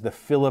of is the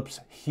Philips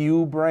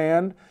Hue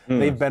brand.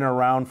 They've been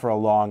around for a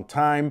long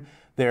time.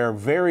 They're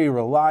very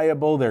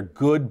reliable. They're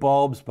good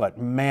bulbs, but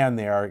man,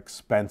 they are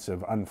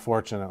expensive.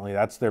 Unfortunately,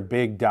 that's their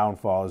big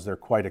downfall, is they're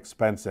quite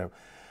expensive.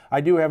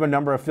 I do have a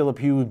number of Philip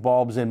Hue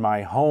bulbs in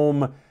my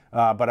home,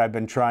 but I've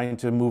been trying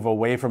to move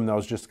away from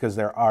those just because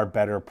there are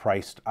better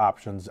priced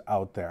options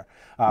out there.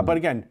 But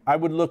again, I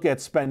would look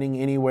at spending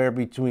anywhere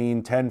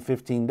between $10,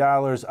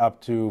 $15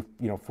 up to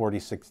 $40,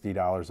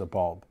 $60 a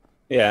bulb.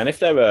 Yeah, and if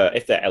they're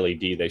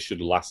LED, they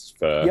should last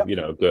for a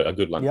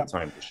good length of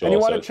time for sure. And you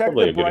want to check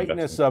the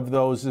brightness of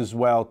those as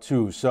well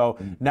too. So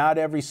not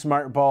every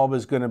smart bulb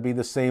is going to be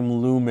the same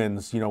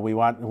lumens. We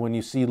want, when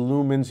you see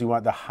lumens, you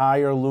want the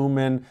higher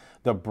lumen,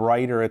 the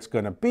brighter it's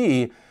going to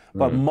be.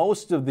 But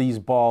most of these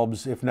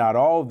bulbs, if not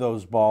all of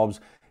those bulbs,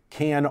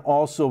 can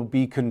also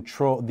be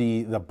controlled.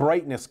 The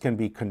brightness can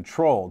be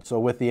controlled. So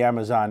with the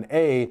Amazon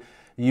A,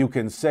 you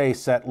can say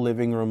set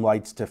living room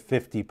lights to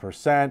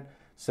 50%.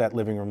 Set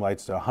living room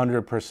lights to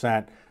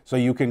 100%, so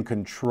you can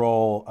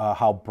control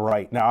how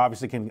bright. Now,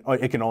 obviously,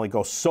 it can only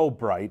go so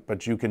bright,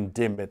 but you can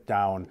dim it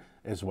down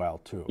as well,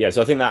 too. Yeah,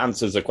 so I think that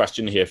answers a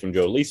question here from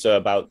Joe Lisa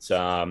about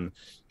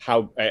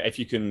how, if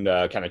you can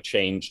kind of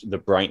change the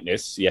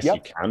brightness. Yes, you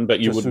can,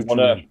 but you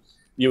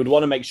would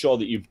want to make sure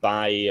that you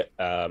buy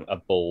a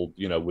bulb,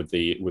 with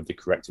the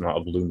correct amount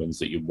of lumens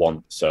that you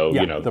want. So,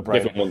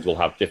 different ones will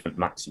have different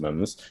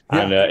maximums.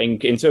 Yeah.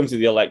 And in terms of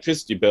the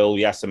electricity bill,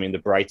 yes, I mean, the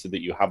brighter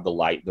that you have the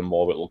light, the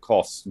more it will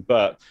cost.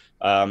 But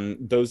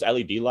those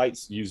LED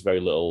lights use very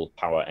little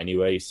power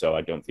anyway, so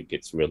I don't think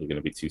it's really going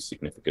to be too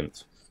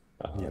significant.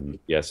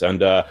 Yes,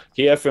 and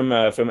here from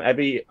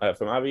Abby,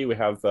 we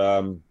have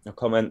a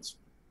comment.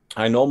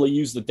 I normally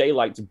use the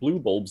daylight blue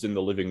bulbs in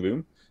the living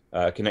room,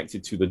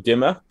 connected to the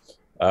dimmer.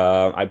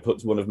 I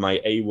put one of my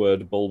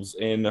A-word bulbs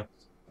in,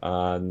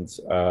 and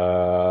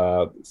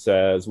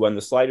says when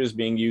the slider is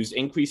being used,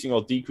 increasing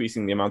or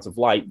decreasing the amount of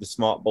light, the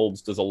smart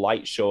bulbs does a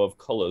light show of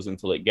colors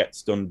until it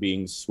gets done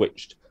being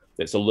switched.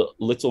 It's a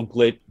little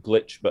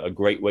glitch, but a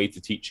great way to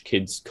teach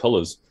kids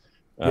colors.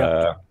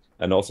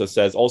 And also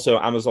says,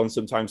 Amazon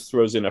sometimes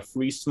throws in a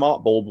free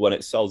smart bulb when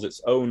it sells its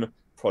own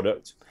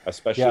product,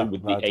 especially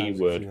with the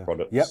A-word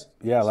products.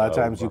 A lot of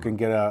times you can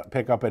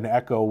pick up an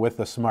Echo with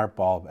a smart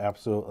bulb.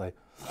 Absolutely.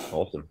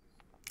 Awesome.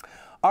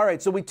 All right,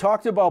 so we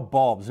talked about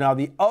bulbs. Now,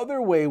 the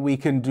other way we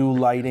can do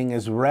lighting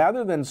is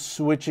rather than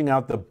switching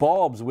out the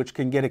bulbs, which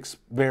can get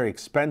very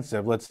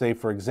expensive. Let's say,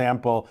 for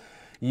example,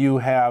 you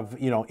have,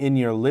 in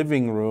your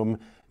living room,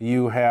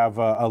 you have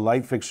a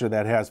light fixture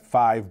that has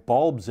 5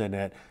 bulbs in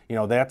it.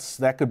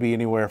 That could be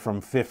anywhere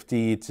from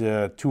 $50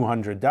 to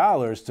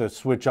 $200 to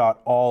switch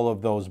out all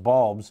of those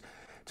bulbs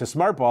to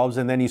smart bulbs,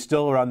 and then you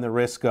still run the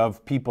risk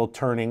of people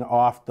turning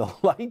off the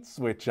light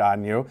switch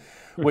on you,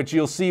 which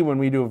you'll see when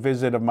we do a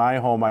visit of my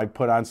home. I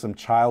put on some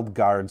child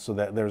guards so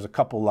that there's a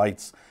couple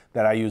lights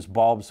that I use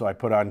bulbs, so I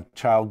put on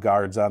child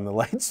guards on the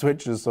light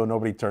switches so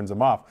nobody turns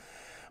them off.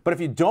 But if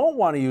you don't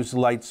want to use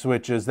light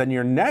switches, then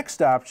your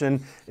next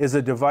option is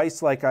a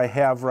device like I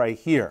have right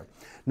here.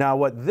 Now,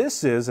 what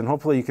this is, and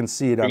hopefully you can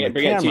see it on the camera.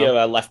 Bring it to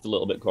your left a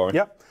little bit, Corey.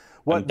 Yep.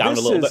 And down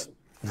a little bit.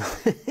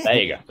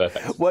 There you go.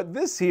 Perfect. What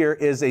this here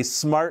is a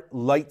smart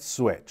light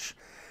switch.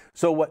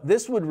 So what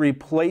this would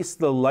replace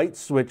the light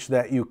switch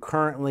that you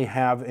currently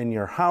have in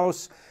your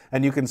house.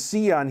 And you can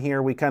see on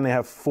here, we kind of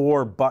have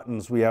 4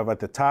 buttons. We have at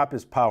the top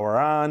is power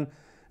on,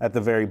 at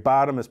the very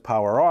bottom is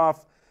power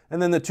off,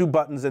 and then the 2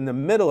 buttons in the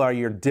middle are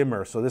your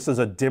dimmer. So this is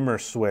a dimmer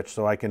switch,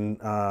 so I can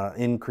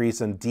increase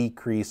and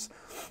decrease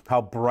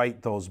how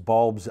bright those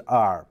bulbs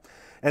are.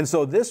 And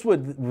so this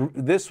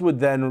would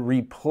then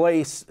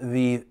replace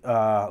the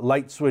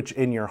light switch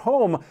in your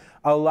home,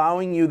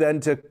 allowing you then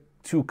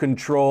to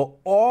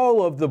control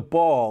all of the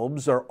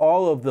bulbs or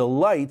all of the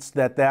lights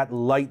that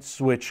light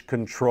switch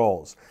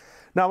controls.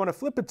 Now I'm going to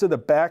flip it to the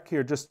back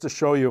here just to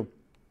show you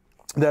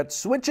that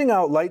switching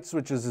out light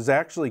switches is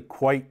actually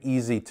quite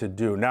easy to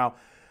do. Now,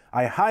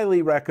 I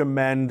highly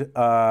recommend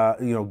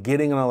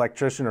getting an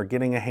electrician or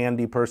getting a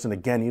handy person.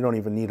 Again, you don't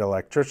even need an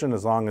electrician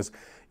as long as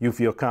you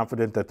feel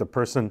confident that the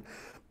person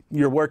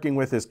you're working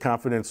with is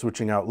confident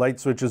switching out light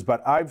switches.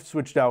 But I've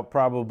switched out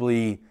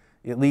probably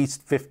at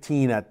least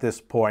 15 at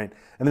this point.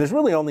 And there's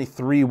really only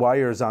 3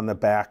 wires on the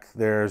back.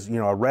 There's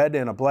a red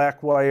and a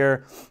black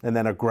wire and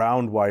then a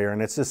ground wire.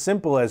 And it's as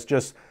simple as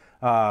just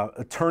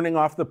turning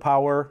off the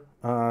power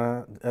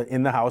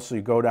in the house. So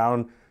you go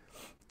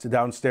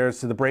downstairs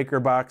to the breaker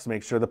box,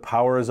 make sure the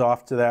power is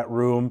off to that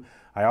room.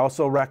 I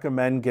also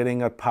recommend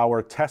getting a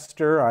power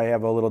tester. I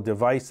have a little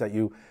device that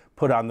you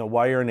put on the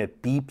wire and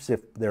it beeps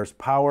if there's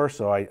power,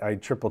 so I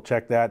triple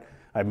check that.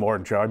 I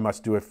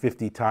must do it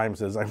 50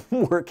 times as I'm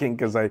working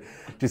because I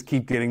just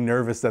keep getting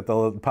nervous that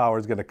the power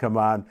is going to come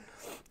on.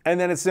 And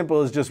then it's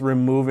simple as just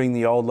removing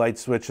the old light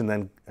switch and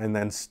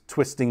then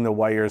twisting the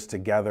wires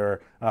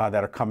together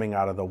that are coming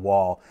out of the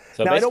wall.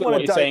 So now, basically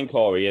what you're saying,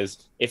 Corey,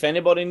 is if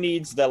anybody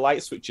needs their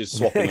light switches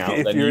swapping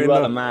out, then you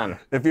are the man.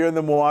 If you're in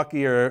the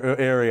Milwaukee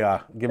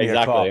area, give me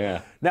a call.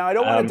 Yeah. Now, I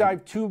don't want to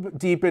dive too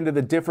deep into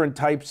the different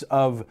types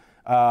of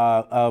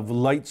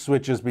light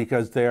switches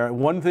because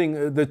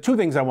the 2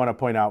 things I want to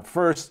point out.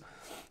 First,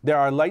 there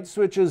are light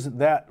switches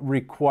that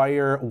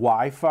require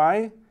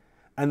Wi-Fi.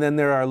 And then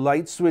there are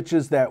light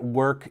switches that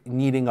work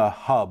needing a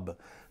hub.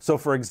 So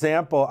for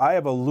example, I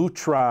have a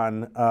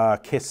Lutron,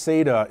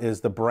 Quesada is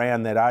the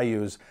brand that I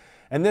use.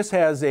 And this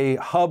has a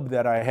hub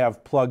that I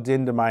have plugged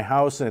into my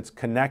house, and it's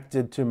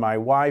connected to my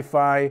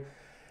Wi-Fi.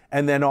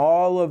 And then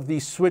all of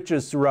these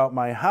switches throughout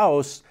my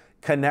house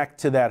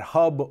connect to that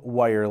hub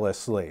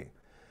wirelessly.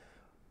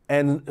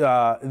 And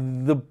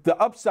the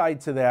upside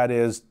to that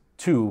is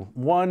two.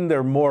 One,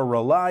 they're more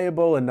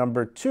reliable, and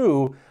number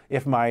two,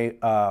 if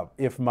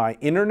my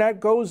internet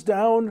goes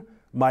down,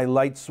 my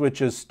light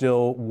switches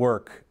still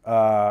work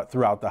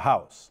throughout the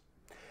house.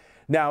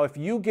 Now, if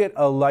you get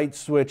a light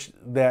switch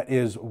that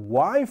is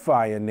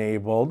Wi-Fi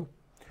enabled,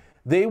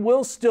 they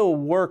will still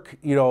work,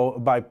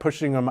 by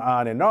pushing them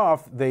on and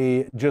off.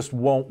 They just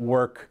won't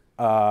work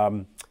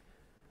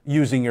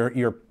using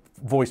your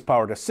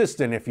voice-powered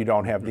assistant if you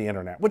don't have the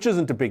internet, which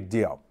isn't a big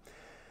deal.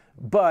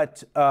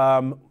 But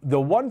the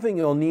one thing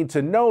you'll need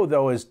to know,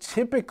 though, is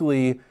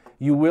typically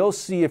you will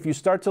see, if you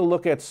start to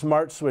look at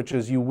smart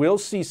switches, you will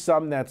see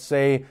some that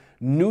say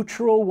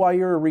neutral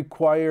wire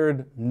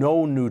required,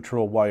 no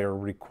neutral wire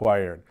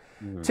required.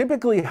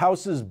 Typically,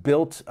 houses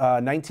built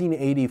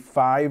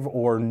 1985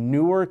 or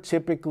newer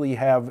typically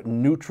have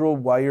neutral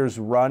wires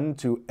run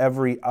to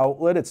every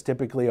outlet. It's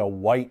typically a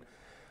white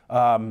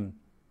wire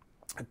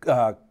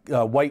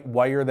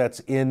that's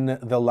in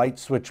the light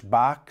switch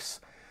box.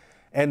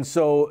 And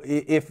so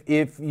if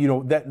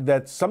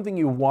that's something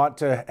you want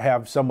to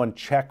have someone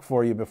check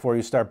for you before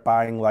you start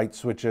buying light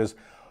switches,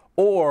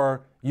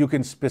 or you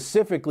can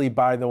specifically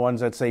buy the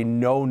ones that say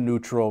no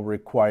neutral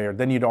required,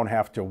 then you don't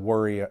have to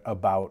worry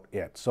about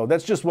it. So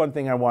that's just one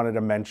thing I wanted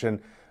to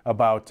mention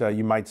about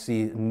you might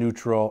see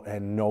neutral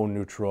and no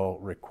neutral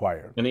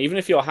required. And even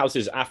if your house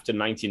is after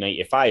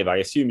 1985, I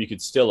assume you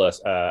could still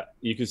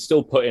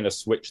put in a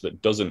switch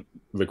that doesn't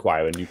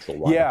require a neutral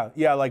wire.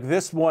 Yeah, like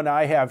this one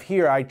I have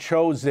here, I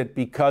chose it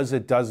because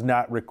it does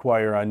not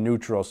require a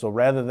neutral. So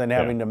rather than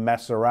having to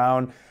mess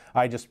around,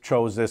 I just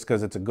chose this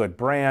because it's a good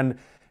brand.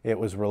 It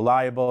was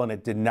reliable and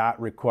it did not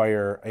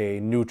require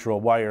a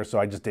neutral wire, so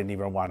I just didn't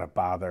even want to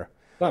bother.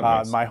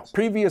 My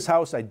previous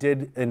house, I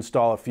did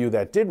install a few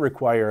that did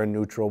require a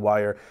neutral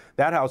wire.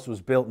 That house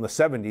was built in the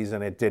 70s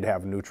and it did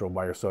have neutral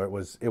wire, so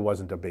it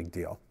wasn't a big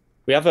deal.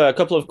 We have a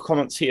couple of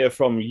comments here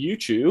from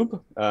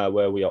YouTube,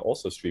 where we are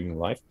also streaming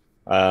live.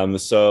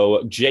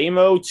 So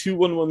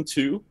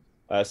JMO2112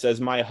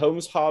 says, my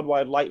home's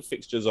hardwired light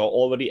fixtures are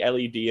already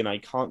LED and I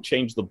can't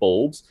change the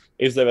bulbs.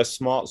 Is there a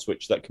smart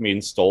switch that can be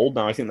installed?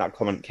 Now, I think that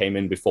comment came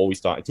in before we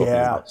started talking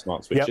about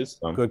smart switches.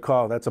 Yep. Good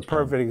call. That's a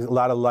perfect, a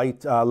lot of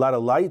lights, a lot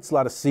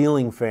of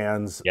ceiling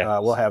fans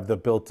will have the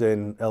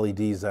built-in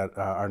LEDs that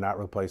are not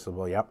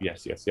replaceable. Yep.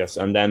 Yes.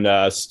 And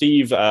then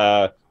Steve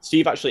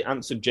actually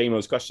answered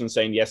JMO's question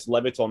saying, yes,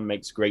 Leviton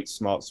makes great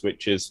smart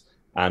switches.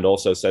 And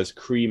also says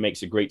Cree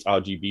makes a great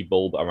RGB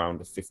bulb around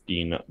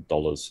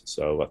 $15.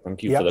 So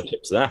thank you for the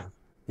tips there.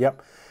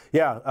 Yep.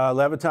 Yeah,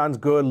 Leviton's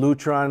good.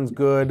 Lutron's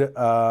good.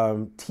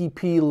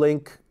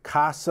 TP-Link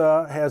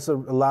Casa has a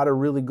lot of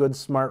really good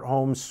smart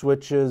home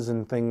switches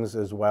and things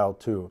as well,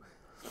 too.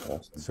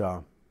 Awesome.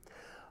 So,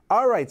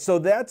 all right. So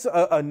that's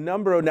a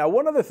number of... Now,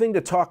 one other thing to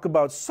talk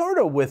about sort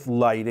of with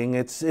lighting,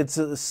 it's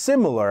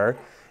similar,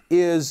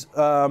 is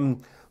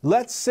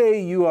let's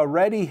say you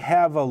already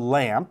have a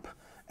lamp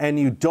and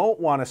you don't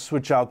want to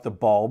switch out the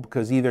bulb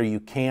because either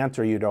you can't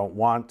or you don't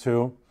want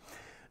to.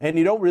 And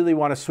you don't really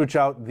want to switch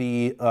out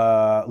the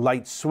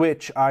light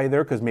switch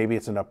either because maybe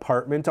it's an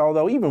apartment,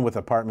 although even with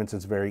apartments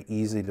it's very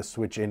easy to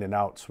switch in and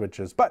out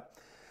switches. But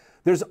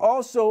there's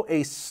also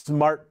a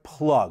smart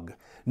plug.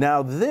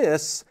 Now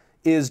this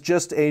is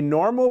just a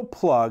normal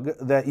plug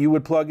that you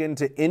would plug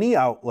into any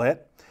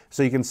outlet.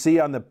 So you can see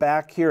on the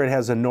back here it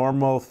has a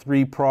normal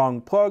 3-prong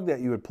plug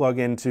that you would plug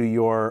into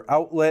your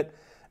outlet.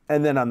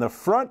 And then on the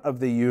front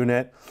of the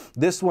unit,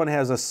 this one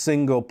has a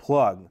single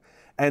plug.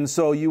 And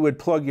so you would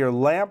plug your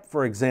lamp,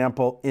 for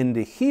example,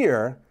 into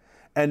here,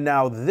 and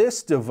now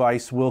this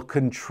device will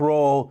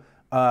control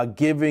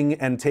giving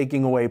and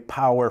taking away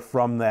power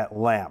from that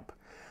lamp.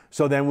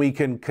 So then we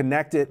can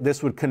connect it,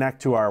 this would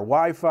connect to our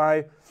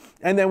Wi-Fi,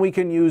 and then we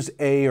can use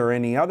A or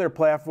any other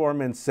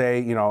platform and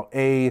say,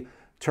 A,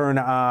 turn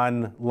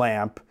on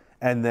lamp,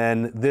 and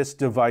then this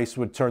device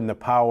would turn the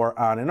power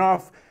on and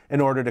off in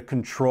order to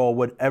control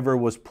whatever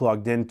was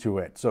plugged into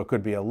it. So it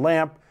could be a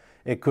lamp,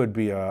 it could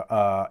be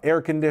a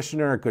air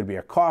conditioner, it could be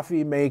a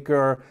coffee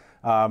maker,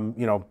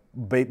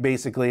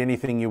 basically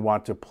anything you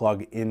want to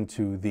plug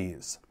into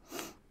these.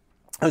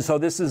 And so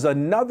this is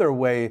another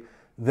way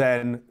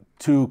then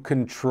to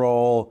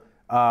control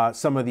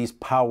some of these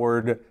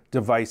powered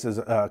devices.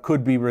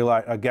 Could be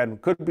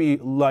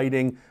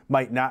lighting,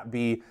 might not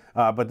be,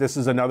 but this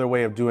is another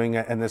way of doing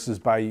it, and this is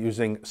by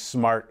using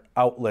smart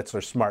outlets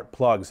or smart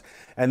plugs.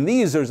 And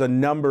there's a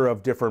number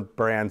of different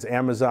brands.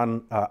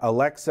 Amazon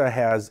Alexa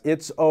has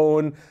its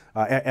own.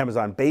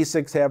 Amazon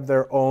Basics have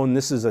their own.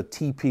 This is a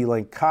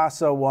TP-Link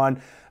Casa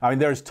one. I mean,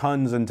 there's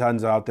tons and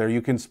tons out there.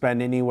 You can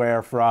spend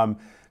anywhere from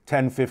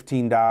 $10,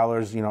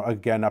 $15,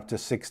 again, up to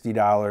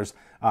 $60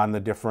 on the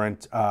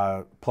different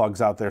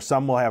plugs out there.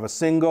 Some will have a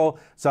single,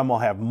 some will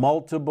have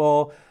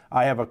multiple.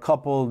 I have a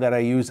couple that I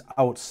use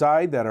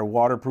outside that are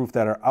waterproof,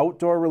 that are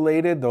outdoor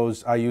related.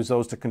 I use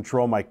those to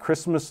control my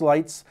Christmas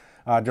lights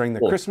during the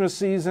Christmas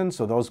season.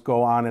 So those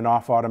go on and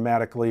off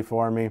automatically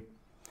for me.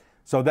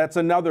 So that's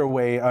another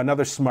way,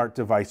 another smart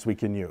device we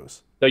can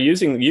use. So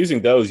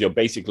using those, you're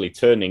basically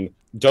turning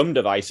dumb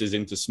devices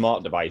into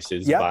smart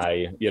devices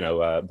by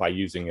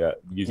using a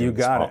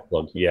smart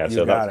plug. Yeah,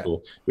 so that's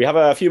cool. We have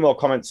a few more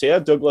comments here.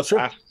 Douglas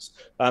asks,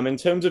 in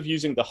terms of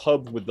using the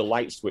hub with the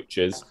light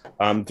switches,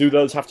 do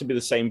those have to be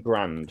the same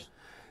brand?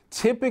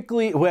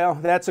 Typically, well,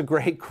 that's a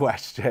great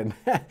question.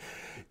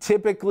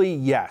 Typically,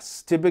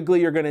 yes. Typically,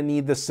 you're going to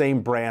need the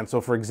same brand.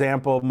 So, for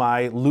example,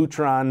 my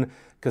Lutron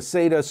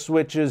Caseta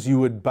switches you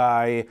would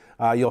buy,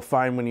 you'll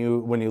find when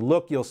you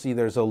look, you'll see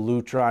there's a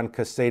Lutron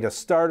Caseta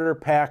starter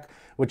pack,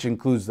 which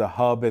includes the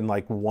hub and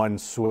like one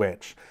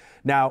switch.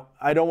 Now,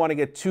 I don't want to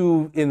get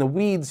too in the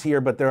weeds here,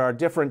 but there are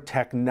different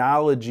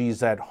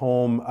technologies at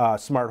home.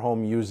 Smart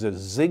Home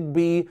uses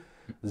Zigbee,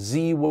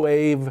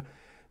 Z-Wave.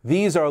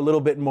 These are a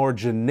little bit more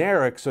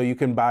generic, so you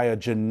can buy a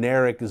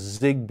generic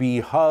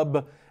Zigbee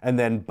hub and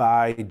then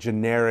buy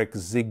generic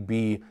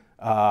Zigbee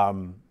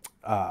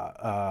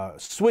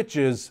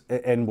switches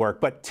and work.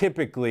 But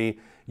typically,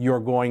 you're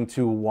going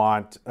to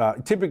want,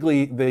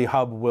 typically the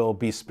hub will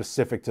be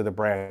specific to the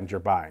brand you're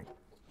buying.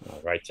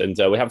 All right, and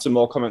we have some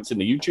more comments in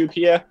the YouTube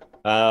here.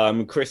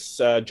 Chris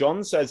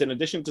John says, in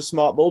addition to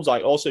smart bulbs, I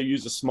also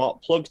use a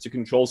smart plug to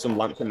control some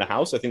lamps in the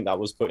house. I think that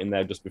was put in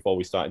there just before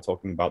we started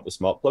talking about the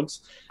smart plugs.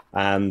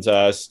 And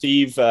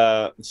Steve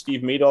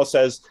Meador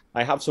says,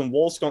 I have some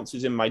wall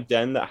sconces in my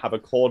den that have a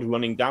cord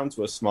running down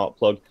to a smart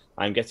plug.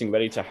 I'm getting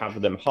ready to have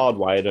them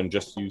hardwired and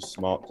just use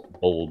smart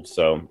bulbs.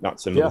 So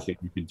that's another thing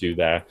you could do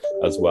there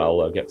as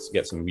well. Get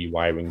some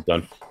rewiring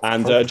done.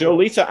 And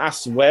Jolita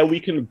asks where we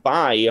can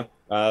buy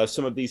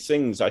some of these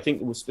things, I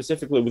think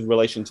specifically with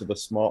relation to the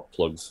smart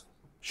plugs.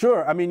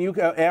 Sure. I mean, you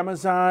got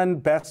Amazon,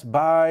 Best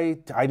Buy,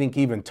 I think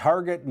even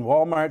Target and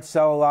Walmart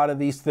sell a lot of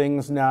these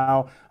things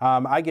now.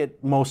 I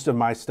get most of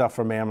my stuff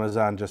from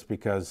Amazon just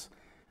because,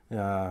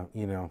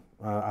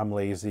 I'm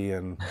lazy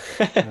and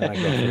I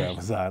go through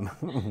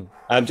Amazon.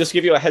 Just to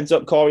give you a heads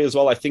up, Corey, as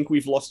well, I think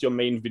we've lost your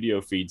main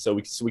video feed. So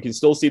we can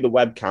still see the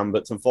webcam,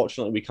 but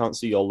unfortunately we can't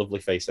see your lovely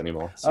face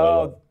anymore.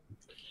 So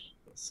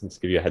let's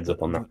give you a heads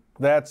up on that.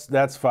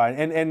 That's fine.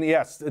 And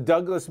yes,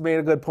 Douglas made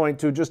a good point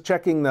too. Just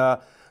checking the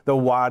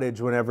wattage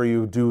whenever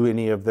you do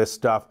any of this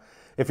stuff.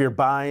 If you're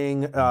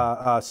buying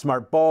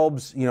smart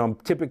bulbs,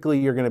 typically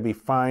you're going to be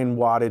fine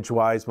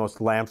wattage-wise.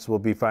 Most lamps will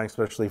be fine,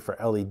 especially for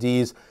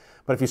LEDs.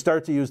 But if you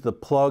start to use the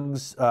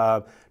plugs,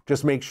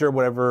 just make sure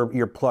whatever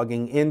you're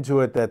plugging into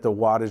it that the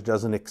wattage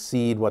doesn't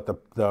exceed what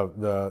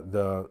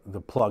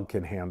the plug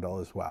can handle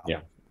as well.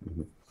 Yeah.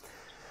 Mm-hmm.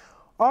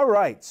 All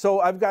right, so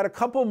I've got a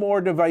couple more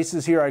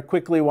devices here I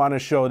quickly want to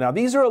show. Now,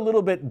 these are a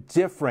little bit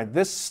different.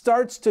 This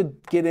starts to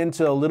get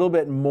into a little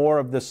bit more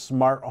of the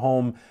smart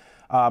home.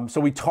 So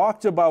we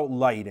talked about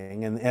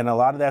lighting, and a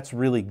lot of that's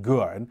really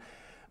good.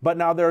 But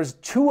now there's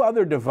two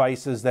other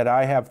devices that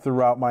I have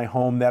throughout my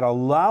home that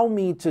allow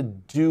me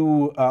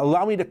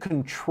to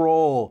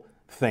control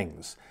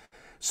things.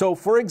 So,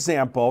 for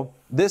example,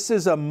 this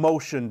is a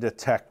motion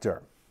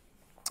detector.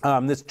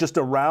 It's just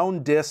a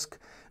round disc.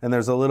 And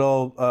there's a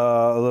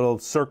little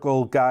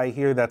circle guy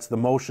here. That's the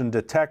motion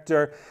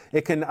detector.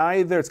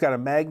 It's got a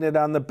magnet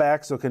on the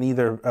back, so it can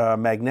either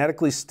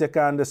magnetically stick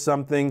onto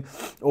something,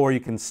 or you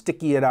can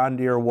sticky it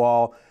onto your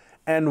wall.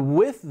 And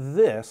with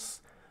this,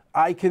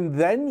 I can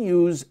then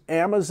use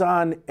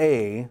Amazon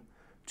A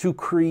to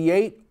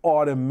create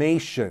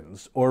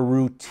automations or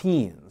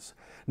routines.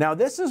 Now,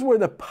 this is where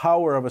the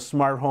power of a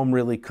smart home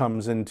really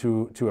comes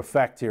into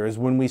effect here, is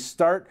when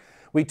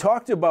we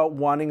talked about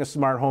wanting a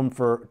smart home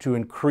to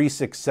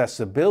increase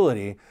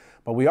accessibility,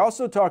 but we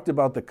also talked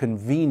about the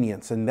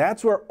convenience, and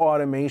that's where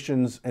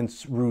automations and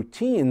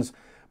routines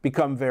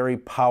become very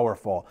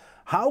powerful.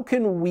 How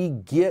can we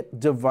get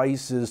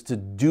devices to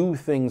do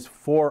things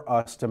for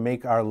us to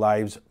make our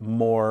lives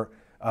more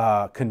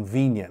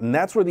convenient? And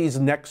that's where these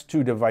next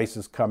two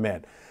devices come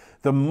in.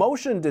 The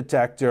motion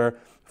detector,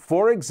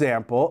 for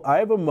example, I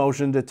have a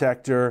motion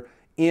detector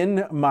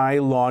in my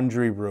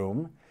laundry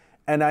room,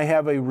 and I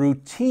have a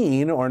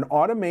routine or an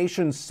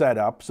automation set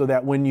up so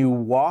that when you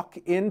walk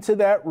into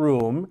that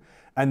room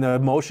and the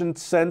motion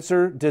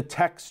sensor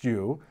detects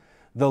you,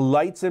 the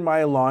lights in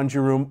my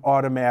laundry room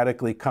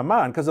automatically come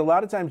on. Because a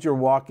lot of times you're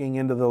walking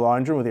into the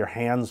laundry room with your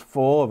hands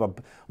full of a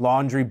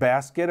laundry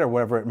basket or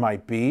whatever it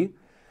might be.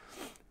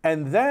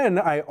 And then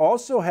I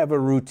also have a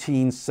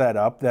routine set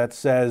up that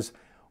says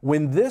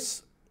when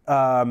this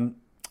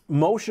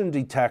motion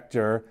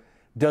detector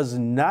does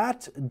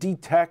not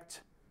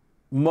detect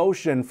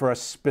motion for a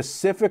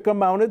specific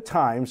amount of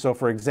time. So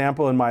for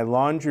example, in my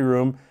laundry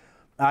room,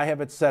 I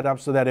have it set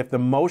up so that if the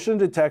motion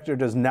detector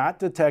does not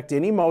detect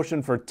any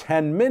motion for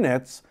 10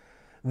 minutes,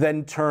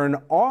 then turn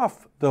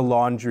off the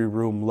laundry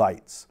room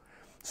lights.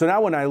 So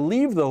now when I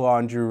leave the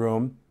laundry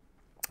room,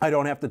 I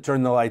don't have to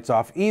turn the lights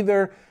off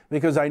either,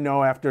 because I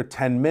know after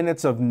 10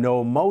 minutes of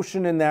no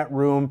motion in that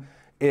room,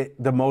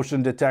 the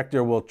motion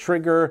detector will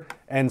trigger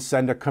and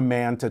send a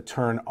command to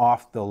turn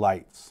off the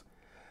lights.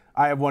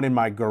 I have one in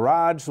my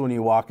garage, so when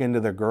you walk into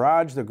the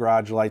garage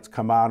lights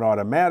come on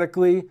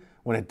automatically.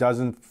 When it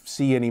doesn't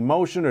see any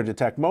motion or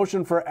detect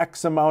motion for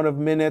X amount of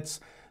minutes,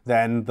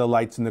 then the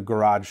lights in the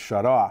garage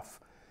shut off.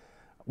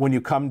 When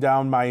you come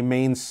down my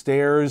main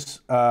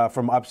stairs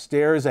from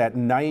upstairs at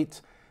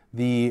night,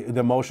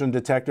 the motion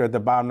detector at the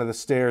bottom of the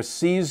stairs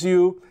sees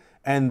you,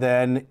 and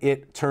then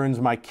it turns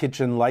my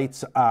kitchen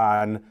lights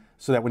on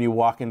so that when you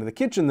walk into the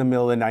kitchen in the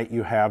middle of the night,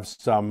 you have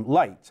some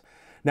light.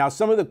 Now,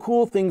 some of the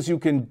cool things you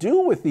can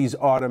do with these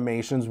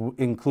automations,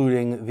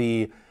 including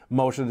the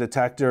motion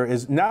detector,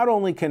 is not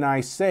only can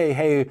I say,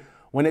 hey,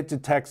 when it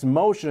detects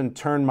motion,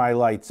 turn my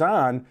lights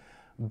on,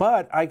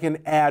 but I can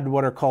add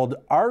what are called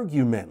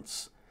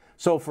arguments.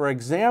 So for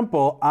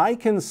example, I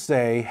can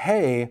say,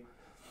 hey,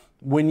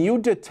 when you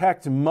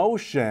detect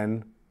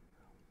motion,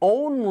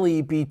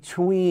 only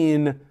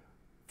between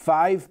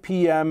 5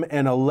 p.m.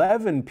 and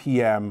 11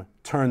 p.m.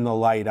 turn the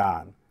light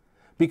on.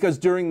 Because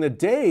during the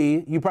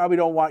day, you probably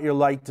don't want your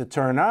light to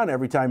turn on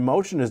every time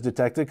motion is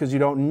detected, because you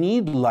don't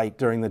need light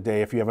during the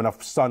day if you have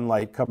enough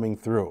sunlight coming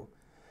through.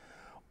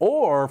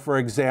 Or, for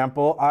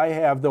example, I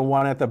have the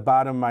one at the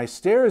bottom of my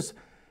stairs.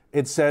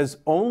 It says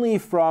only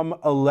from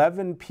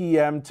 11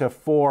 p.m. to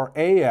 4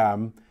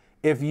 a.m.,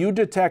 if you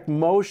detect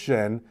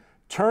motion,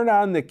 turn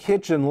on the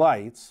kitchen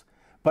lights,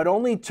 but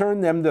only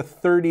turn them to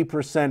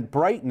 30%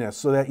 brightness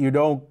so that you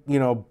don't,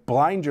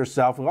 blind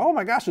yourself. Oh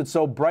my gosh, it's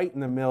so bright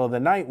in the middle of the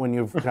night when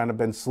you've kind of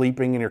been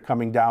sleeping and you're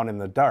coming down in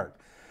the dark.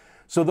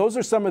 So those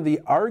are some of the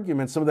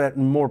arguments, some of that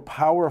more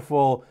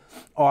powerful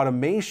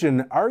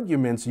automation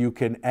arguments you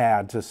can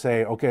add to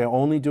say, okay,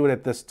 only do it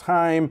at this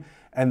time,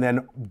 and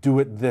then do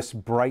it this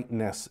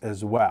brightness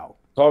as well.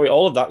 Corey,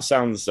 all of that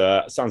sounds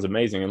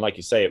amazing, and like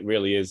you say, it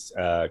really is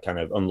kind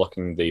of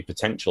unlocking the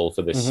potential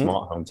for this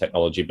smart home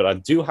technology. But I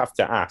do have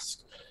to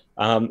ask,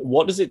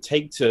 what does it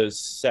take to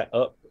set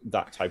up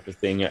that type of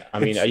thing? I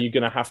mean, are you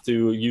going to have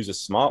to use a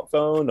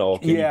smartphone, or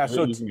can you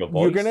do it using your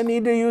voice? You're going to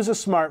need to use a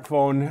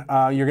smartphone.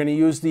 You're going to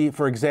use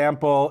for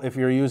example, if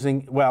you're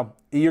using,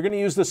 you're going to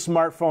use the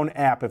smartphone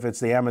app if it's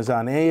the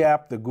Amazon A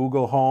app, the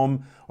Google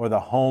Home, or the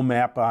Home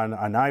app on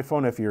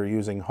iPhone if you're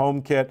using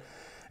HomeKit.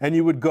 And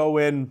you would go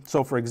in,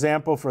 so for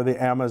example, for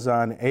the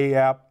Amazon A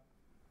app,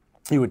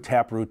 you would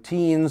tap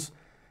Routines,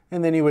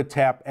 and then you would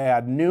tap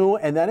Add New,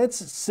 and then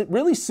it's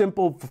really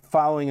simple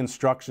following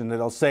instruction.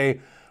 It'll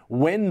say,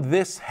 when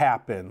this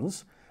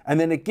happens, and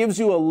then it gives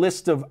you a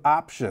list of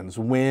options.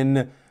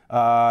 When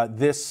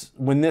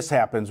this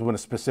happens, when a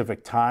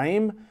specific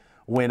time,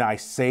 when I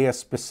say a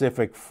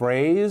specific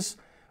phrase,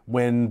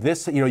 when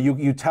this,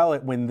 you tell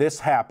it when this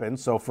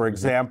happens. So for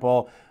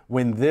example,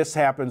 when this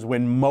happens,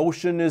 when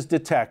motion is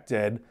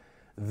detected,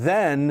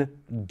 then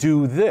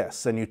do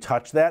this. And you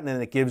touch that, and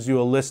then it gives you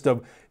a list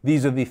of,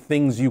 these are the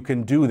things you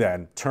can do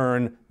then.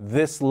 Turn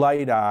this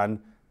light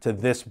on to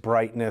this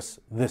brightness,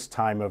 this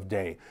time of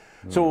day.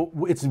 So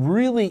it's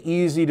really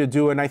easy to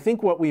do. And I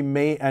think what we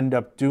may end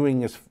up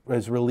doing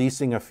is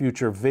releasing a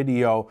future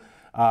video,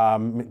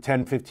 10,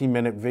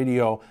 15-minute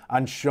video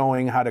on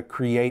showing how to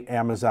create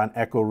Amazon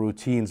Echo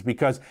routines,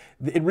 because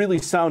it really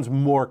sounds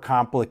more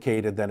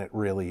complicated than it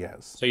really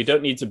is. So you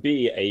don't need to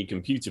be a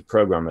computer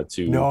programmer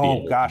to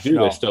do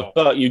this stuff,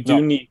 but you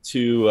do need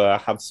to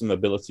have some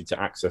ability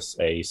to access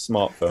a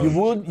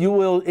smartphone.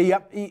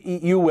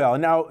 You will.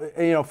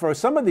 Now, for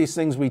some of these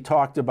things we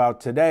talked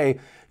about today,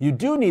 you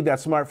do need that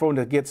smartphone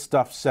to get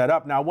stuff set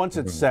up. Now, once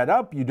it's set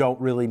up, you don't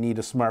really need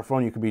a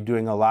smartphone. You could be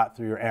doing a lot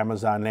through your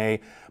Amazon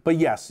A. But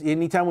yes,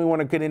 anytime we want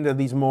to get into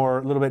these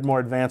little bit more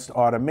advanced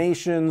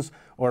automations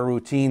or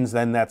routines,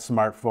 then that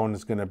smartphone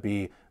is going to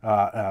be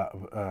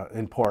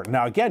important.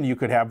 Now, again, you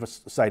could have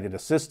sighted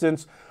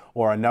assistants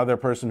or another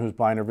person who's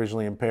blind or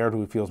visually impaired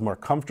who feels more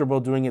comfortable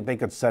doing it. They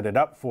could set it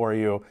up for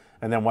you,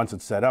 and then once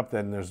it's set up,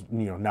 then there's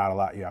not a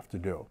lot you have to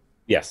do.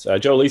 Yes,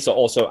 Joe Lisa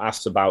also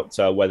asked about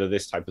whether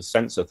this type of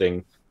sensor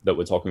thing that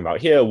we're talking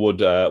about here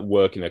would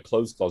work in a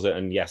closed closet,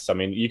 and yes, I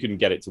mean, you can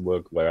get it to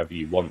work wherever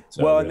you want.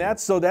 Well, and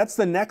that's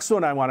the next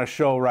one I want to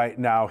show right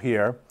now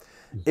here.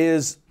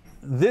 Is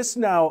this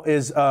now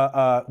is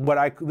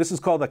this is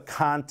called a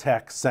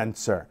contact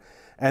sensor,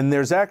 and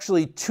there's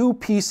actually two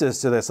pieces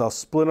to this. I'll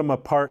split them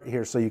apart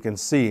here so you can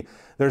see.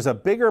 There's a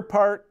bigger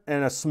part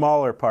and a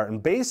smaller part,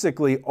 and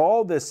basically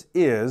all this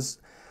is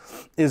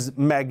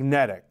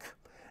magnetic.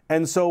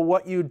 And so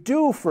what you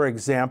do, for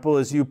example,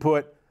 is you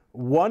put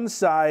one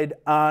side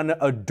on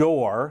a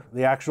door,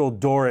 the actual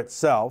door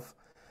itself,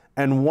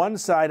 and one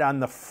side on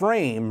the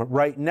frame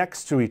right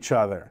next to each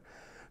other.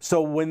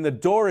 So when the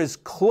door is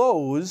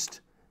closed,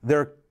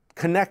 they're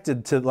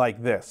connected to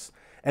like this.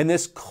 And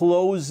this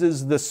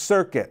closes the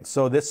circuit.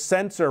 So this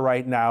sensor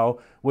right now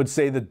would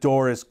say the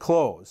door is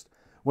closed.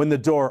 When the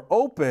door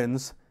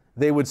opens,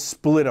 they would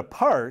split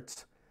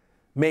apart,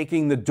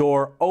 making the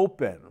door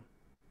open.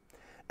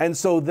 And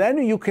so then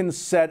you can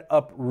set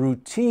up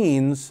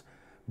routines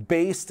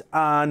based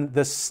on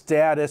the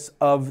status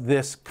of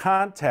this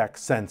contact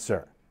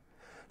sensor.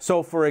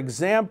 So for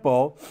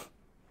example,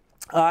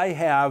 I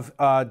have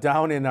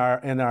down in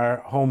our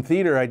home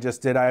theater I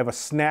have a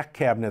snack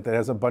cabinet that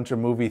has a bunch of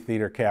movie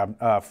theater candy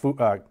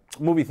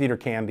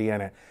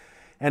in it.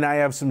 And I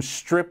have some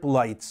strip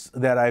lights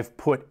that I've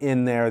put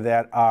in there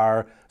that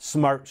are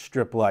smart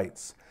strip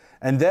lights.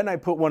 And then I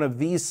put one of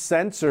these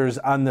sensors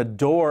on the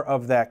door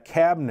of that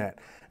cabinet.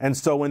 And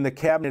so when the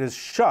cabinet is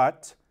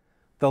shut,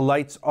 the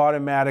lights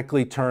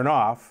automatically turn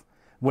off.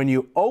 When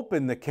you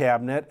open the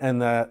cabinet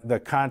and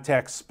the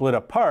contacts split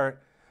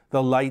apart,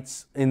 the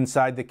lights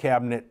inside the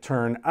cabinet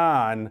turn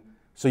on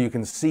so you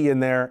can see in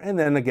there. And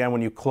then again,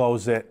 when you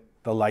close it,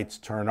 the lights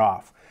turn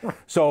off.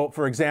 So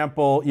for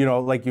example,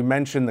 like you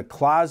mentioned, the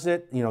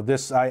closet,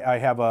 I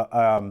have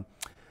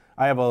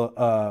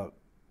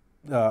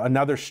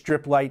another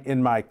strip light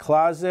in my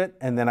closet,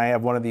 and then I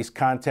have one of these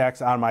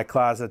contacts on my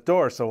closet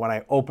door. So when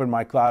I open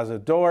my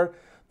closet door,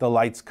 the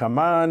lights come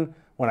on.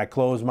 When I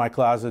close my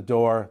closet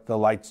door, the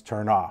lights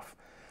turn off.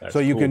 That's so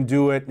you cool. can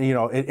do it,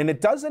 and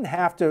it doesn't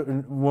have to,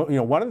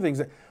 one of the things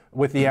that,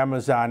 with the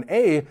Amazon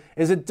A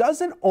is it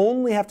doesn't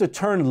only have to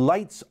turn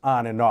lights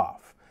on and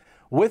off.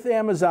 With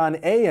Amazon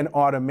A and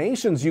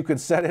automations, you could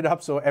set it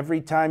up so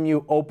every time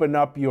you open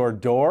up your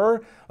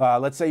door,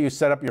 let's say you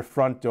set up your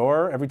front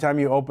door, every time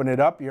you open it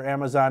up, your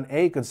Amazon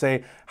A could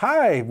say,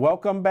 "Hi,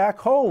 welcome back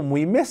home,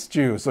 we missed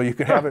you." So you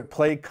could have it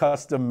play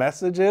custom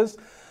messages.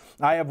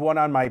 I have one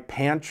on my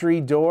pantry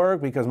door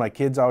because my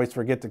kids always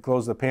forget to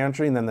close the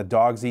pantry and then the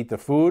dogs eat the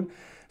food.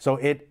 So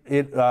if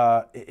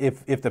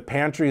the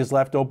pantry is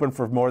left open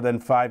for more than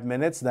 5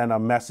 minutes, then a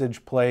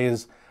message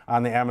plays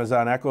on the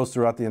Amazon Echoes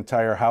throughout the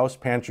entire house.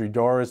 Pantry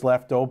door is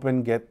left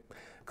open,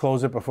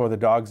 close it before the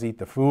dogs eat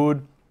the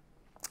food.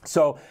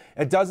 So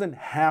it doesn't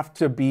have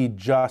to be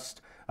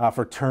just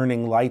for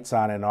turning lights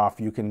on and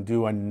off. You can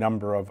do a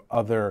number of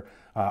other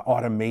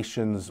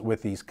automations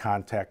with these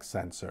contact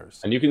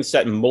sensors. And you can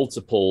set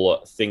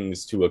multiple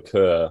things to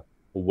occur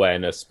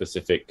when a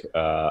specific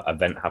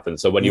event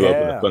happens. So when you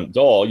open the front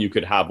door, you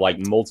could have like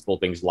multiple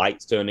things,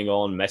 lights turning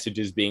on,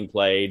 messages being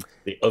played,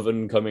 the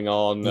oven coming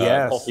on,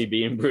 coffee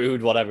being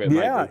brewed, whatever it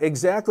might be. Yeah,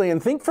 exactly.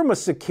 And think from a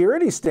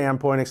security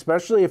standpoint,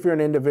 especially if you're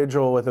an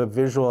individual with a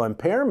visual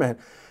impairment,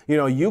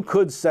 you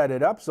could set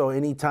it up so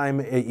anytime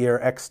your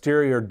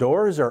exterior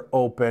doors are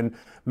open,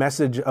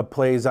 message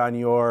plays on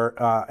your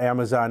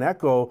Amazon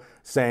Echo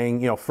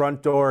saying,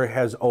 front door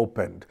has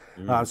opened.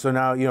 So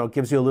now, it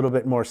gives you a little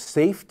bit more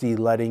safety,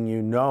 letting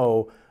you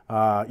know,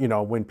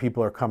 when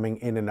people are coming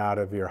in and out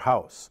of your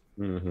house.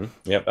 Mm-hmm.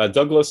 Yep.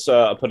 Douglas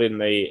put in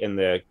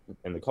the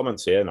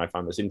comments here, and I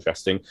found this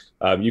interesting.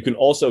 You can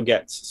also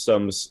get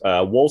some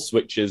wall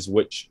switches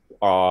which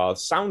are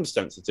sound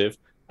sensitive.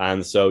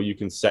 And so you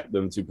can set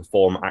them to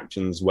perform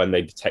actions when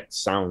they detect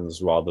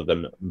sounds rather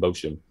than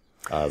motion.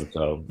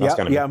 So that's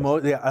kind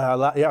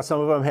of some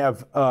of them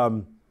have.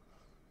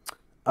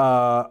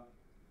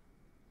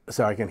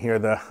 So I can hear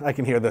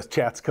the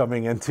chats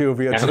coming in too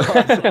via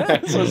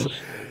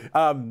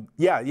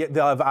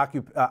they'll have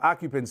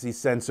occupancy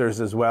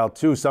sensors as well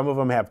too. Some of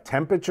them have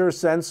temperature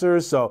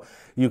sensors, so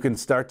you can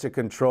start to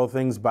control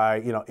things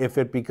by, if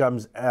it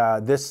becomes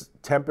this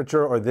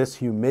temperature or this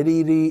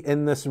humidity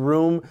in this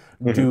room,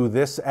 do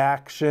this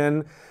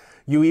action.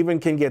 You even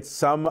can get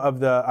some of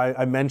the,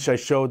 I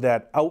showed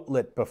that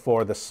outlet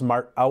before, the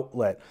smart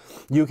outlet.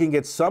 You can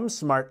get some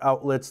smart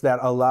outlets that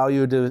allow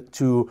you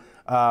to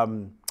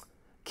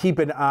keep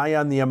an eye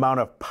on the amount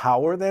of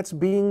power that's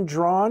being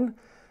drawn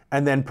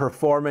and then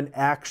perform an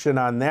action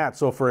on that.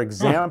 So for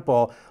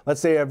example, let's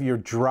say you have your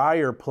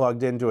dryer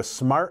plugged into a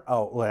smart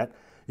outlet.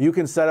 You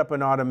can set up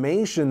an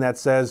automation that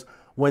says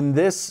when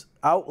this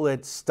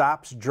outlet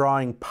stops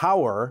drawing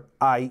power,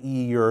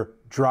 i.e. your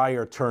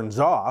dryer turns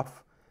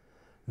off,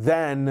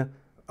 then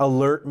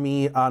alert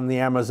me on the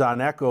Amazon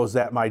Echoes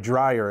that my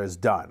dryer is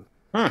done.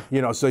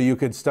 So you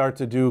could start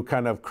to do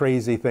kind of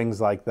crazy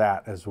things like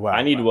that as well.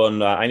 I need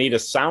one. I need a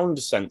sound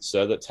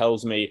sensor that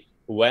tells me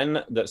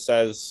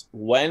says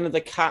when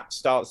the cat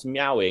starts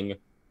meowing,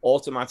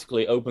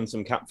 automatically open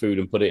some cat food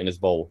and put it in his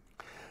bowl.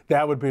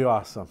 That would be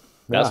awesome.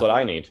 That's what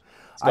I need.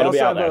 It's got to be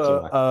out there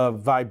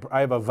somewhere. I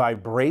have a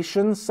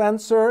vibration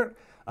sensor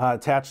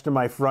attached to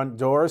my front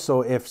door.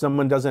 So if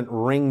someone doesn't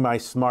ring my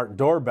smart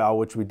doorbell,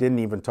 which we didn't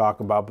even talk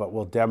about, but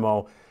we'll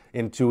demo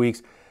in 2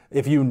 weeks,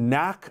 if you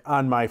knock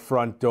on my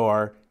front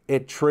door,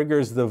 it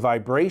triggers the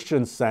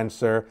vibration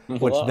sensor,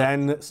 which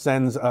then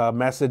sends a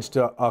message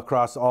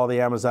across all the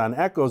Amazon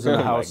Echoes in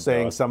the house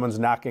saying someone's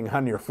knocking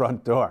on your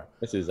front door.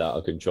 This is out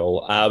of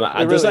control.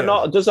 Does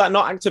that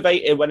not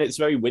activate it when it's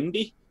very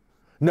windy?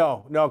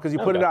 No, because you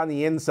put it on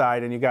the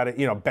inside and you got to,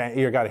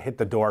 you got to hit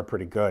the door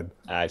pretty good.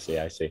 I see.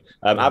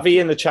 Avi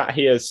in the chat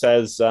here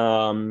says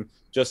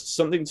just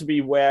something to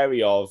be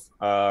wary of.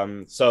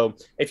 So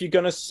if you're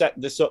going to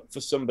set this up for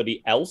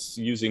somebody else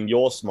using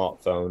your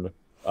smartphone,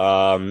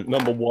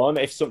 number one,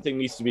 if something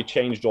needs to be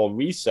changed or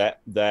reset,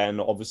 then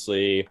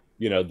obviously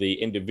the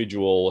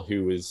individual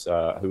who is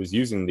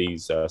using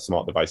these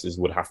smart devices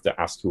would have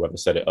to ask whoever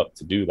set it up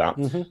to do that.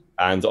 Mm-hmm.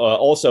 And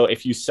also,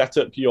 if you set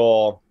up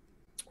your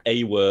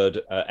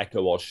A-word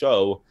Echo or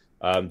Show,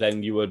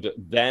 then you would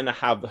then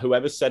have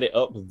whoever set it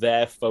up,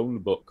 their phone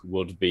book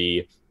would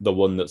be the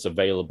one that's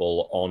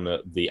available on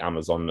the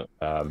Amazon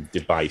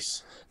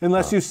device.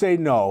 Unless you say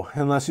no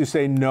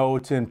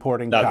to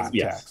importing contacts,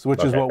 yes.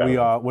 Which is what we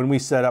when we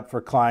set up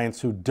for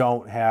clients who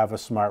don't have a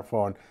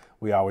smartphone,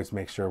 we always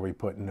make sure we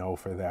put no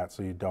for that,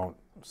 so you don't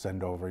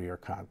send over your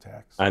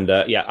contacts. And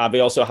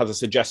Abby also has a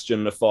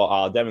suggestion for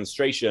our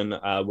demonstration,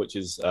 which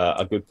is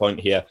a good point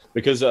here,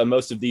 because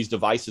most of these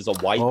devices are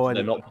white.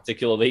 They're not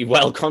particularly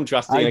well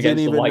contrasting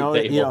against the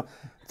white table.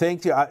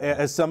 Thank you.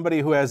 As somebody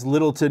who has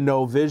little to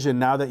no vision,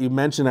 now that you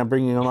mention, I'm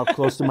bringing them up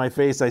close to my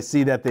face, I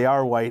see that they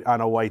are white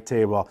on a white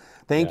table.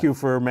 Thank you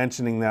for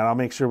mentioning that. I'll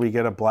make sure we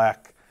get a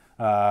black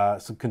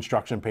some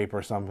construction paper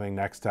or something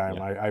next time.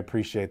 Yeah. I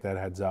appreciate that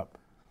heads up.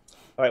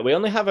 All right, we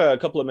only have a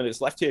couple of minutes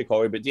left here,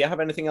 Corey, but do you have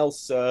anything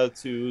else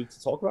to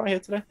talk about here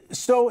today?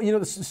 So,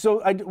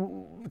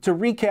 to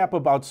recap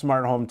about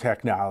smart home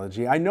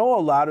technology, I know a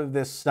lot of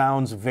this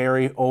sounds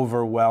very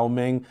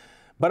overwhelming,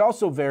 but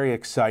also very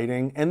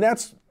exciting, and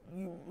that's,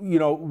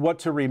 what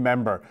to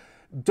remember.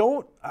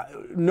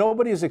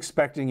 Nobody is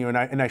expecting you,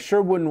 and I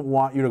sure wouldn't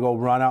want you to go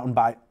run out and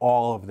buy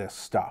all of this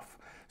stuff.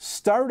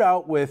 Start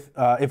out with,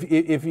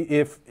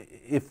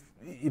 if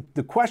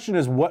the question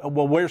is,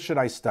 where should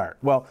I start?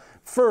 Well,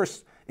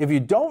 first, if you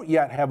don't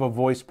yet have a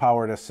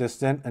voice-powered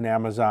assistant, an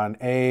Amazon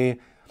A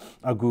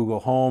Google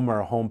Home,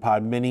 or a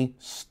HomePod Mini,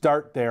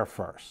 start there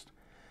first.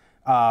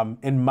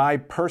 In my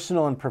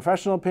personal and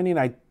professional opinion,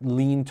 I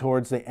lean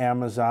towards the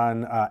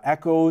Amazon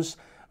Echoes,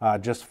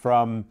 just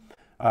from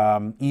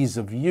ease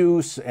of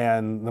use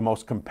and the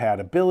most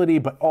compatibility,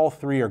 but all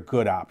three are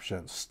good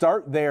options.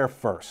 Start there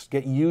first.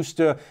 Get used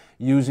to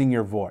using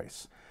your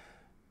voice.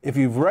 If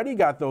you've already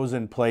got those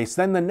in place,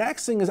 then the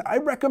next thing is I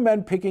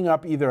recommend picking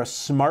up either a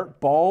smart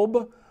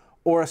bulb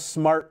or a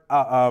smart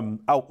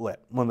outlet,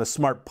 one of the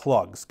smart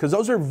plugs, because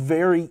those are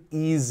very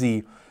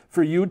easy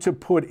for you to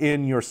put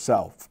in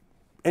yourself.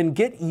 And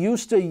get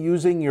used to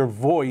using your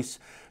voice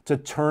to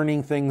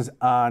turning things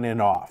on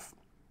and off.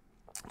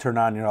 Turn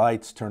on your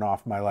lights, turn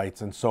off my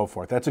lights, and so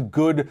forth. That's a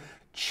good,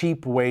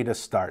 cheap way to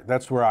start.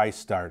 That's where I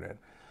started.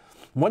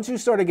 Once you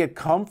start to get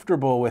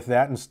comfortable with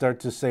that and start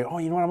to say, oh,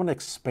 you know what, I'm going to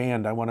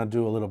expand, I want to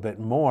do a little bit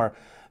more,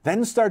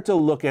 then start to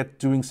look at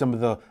doing some of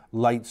the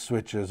light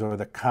switches or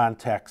the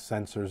contact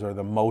sensors or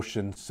the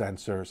motion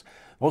sensors.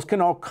 Those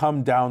can all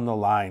come down the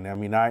line. I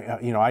mean,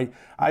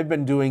 I've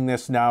been doing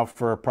this now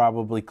for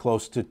probably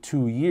close to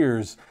 2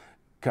 years,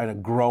 kind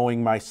of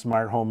growing my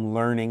smart home,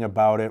 learning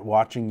about it,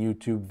 watching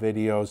YouTube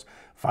videos,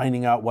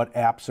 finding out what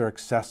apps are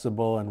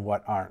accessible and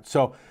what aren't.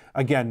 So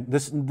again,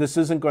 this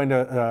isn't going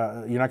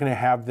to, you're not going to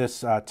have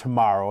this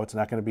tomorrow. It's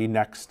not going to be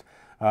next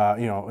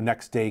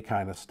day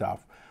kind of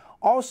stuff.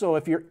 Also,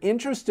 if you're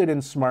interested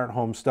in smart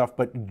home stuff,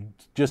 but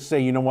just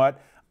say, you know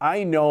what,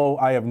 I know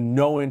I have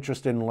no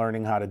interest in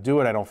learning how to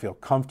do it, I don't feel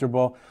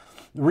comfortable,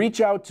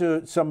 reach out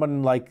to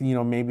someone like,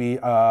 maybe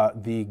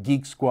the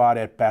Geek Squad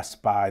at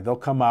Best Buy. They'll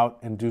come out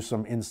and do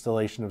some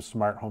installation of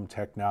smart home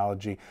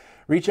technology.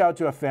 Reach out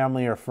to a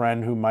family or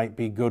friend who might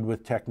be good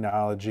with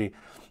technology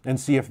and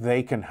see if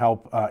they can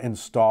help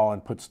install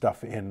and put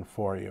stuff in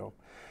for you.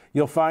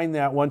 You'll find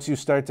that once you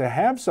start to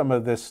have some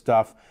of this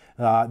stuff,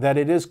 that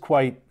it is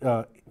quite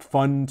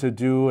fun to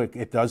do.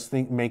 It does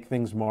make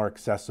things more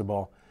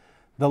accessible.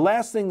 The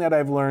last thing that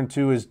I've learned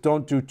too is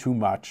don't do too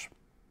much.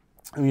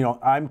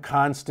 I'm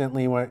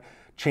constantly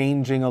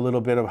changing a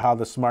little bit of how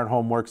the smart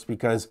home works,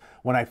 because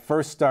when I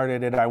first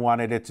started it, I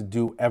wanted it to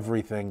do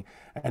everything.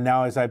 And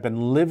now as I've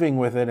been living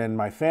with it and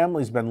my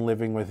family's been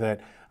living with it,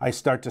 I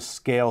start to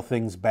scale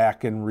things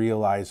back and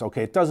realize,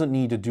 okay, it doesn't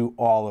need to do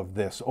all of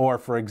this. Or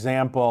for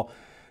example,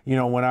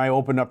 when I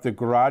opened up the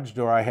garage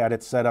door, I had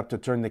it set up to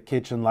turn the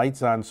kitchen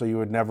lights on so you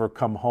would never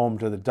come home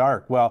to the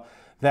dark. Well,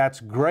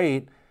 that's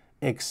great,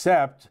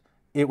 except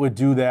it would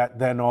do that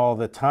then all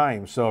the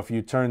time. So if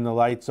you turn the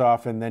lights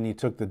off and then you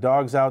took the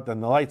dogs out, then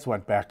the lights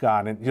went back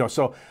on. And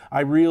so I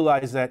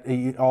realized that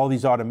all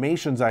these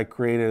automations I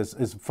created,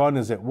 as fun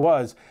as it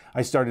was,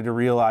 I started to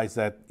realize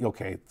that,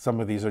 okay, some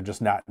of these are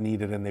just not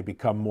needed and they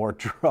become more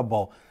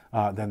trouble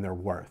than they're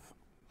worth.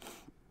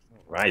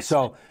 Right.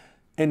 So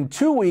in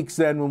 2 weeks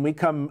then, when we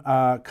come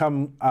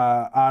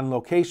on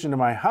location to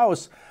my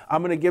house,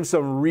 I'm going to give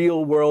some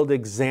real world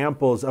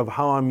examples of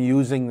how I'm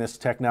using this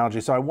technology.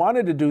 So I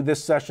wanted to do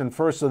this session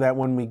first so that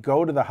when we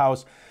go to the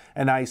house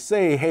and I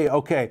say, hey,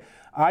 okay,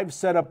 I've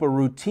set up a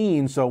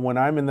routine, so when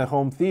I'm in the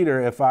home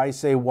theater, if I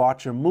say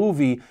watch a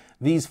movie,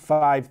 these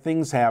 5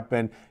 things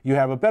happen. You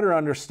have a better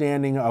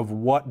understanding of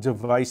what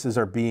devices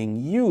are being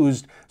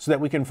used so that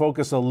we can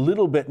focus a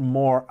little bit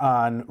more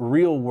on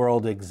real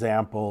world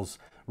examples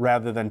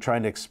rather than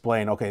trying to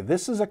explain, okay,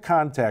 this is a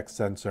contact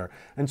sensor.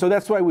 And so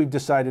that's why we've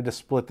decided to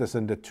split this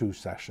into 2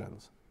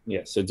 sessions.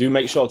 Yeah, so do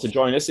make sure to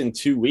join us in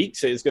 2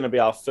 weeks. It's going to be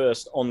our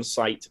first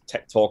on-site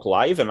Tech Talk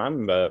Live, and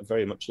I'm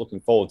very much looking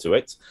forward to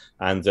it.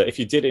 And if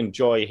you did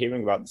enjoy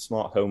hearing about the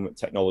smart home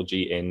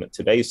technology in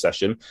today's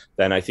session,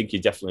 then I think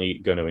you're definitely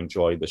going to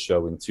enjoy the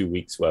show in 2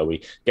 weeks, where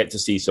we get to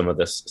see some of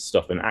this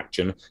stuff in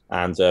action.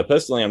 And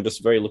personally, I'm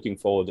just very looking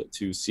forward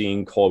to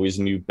seeing Corey's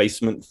new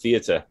basement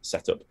theater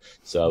setup.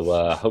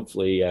 So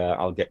hopefully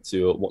I'll get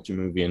to watch a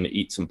movie and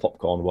eat some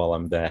popcorn while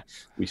I'm there.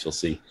 We shall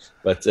see.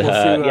 But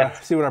we'll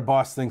see what our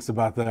boss thinks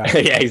about that.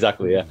 Yeah,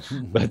 exactly. Yeah,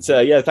 but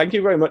yeah, thank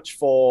you very much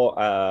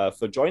for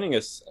joining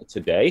us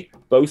today,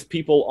 both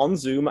people on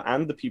Zoom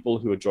and the people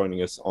who are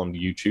joining us on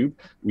YouTube.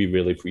 We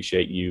really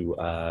appreciate you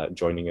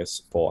joining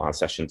us for our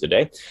session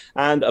today.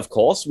 And of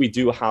course, we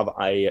do have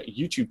a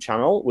YouTube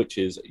channel, which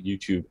is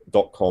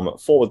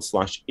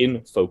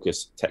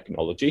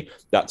youtube.com/infocustechnology.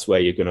 That's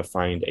where you're going to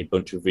find a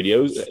bunch of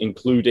videos,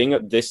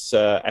 including this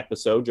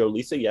episode, Joe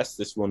Lisa. Yes,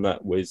 this one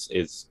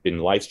is been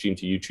live streamed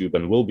to YouTube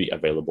and will be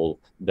available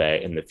there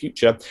in the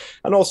future.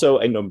 And also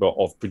a number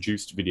of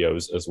produced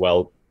videos as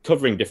well,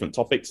 covering different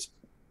topics.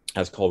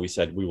 As Corey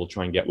said, we will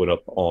try and get one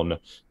up on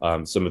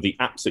some of the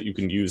apps that you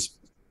can use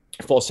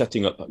for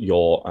setting up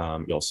your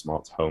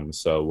smart home.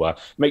 So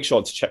make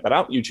sure to check that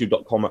out,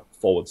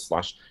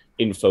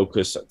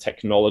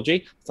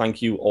 youtube.com/infocustechnology.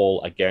 Thank you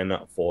all again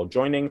for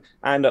joining,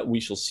 and we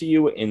shall see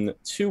you in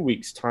 2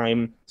 weeks'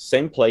 time,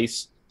 same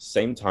place,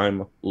 same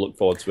time. Look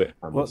forward to it.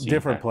 Well,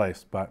 different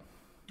place, but...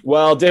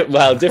 Well,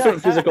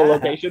 different physical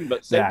location,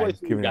 but same place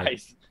for you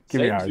guys. Give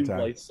me a hard time.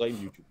 Place, same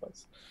YouTube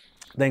place.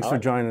 Thanks for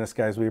joining us,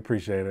 guys. We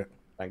appreciate it.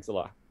 Thanks a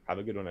lot. Have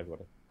a good one,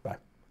 everybody. Bye.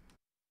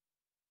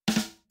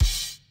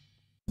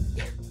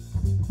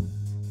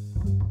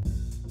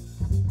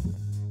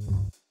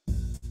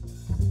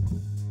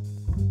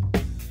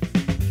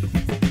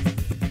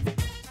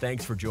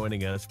 Thanks for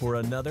joining us for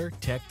another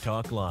Tech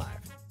Talk Live.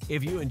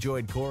 If you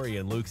enjoyed Corey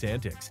and Luke's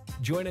antics,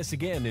 join us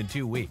again in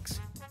 2 weeks.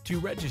 To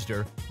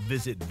register,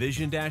 visit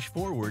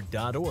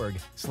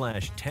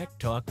vision-forward.org/Tech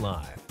Talk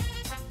Live.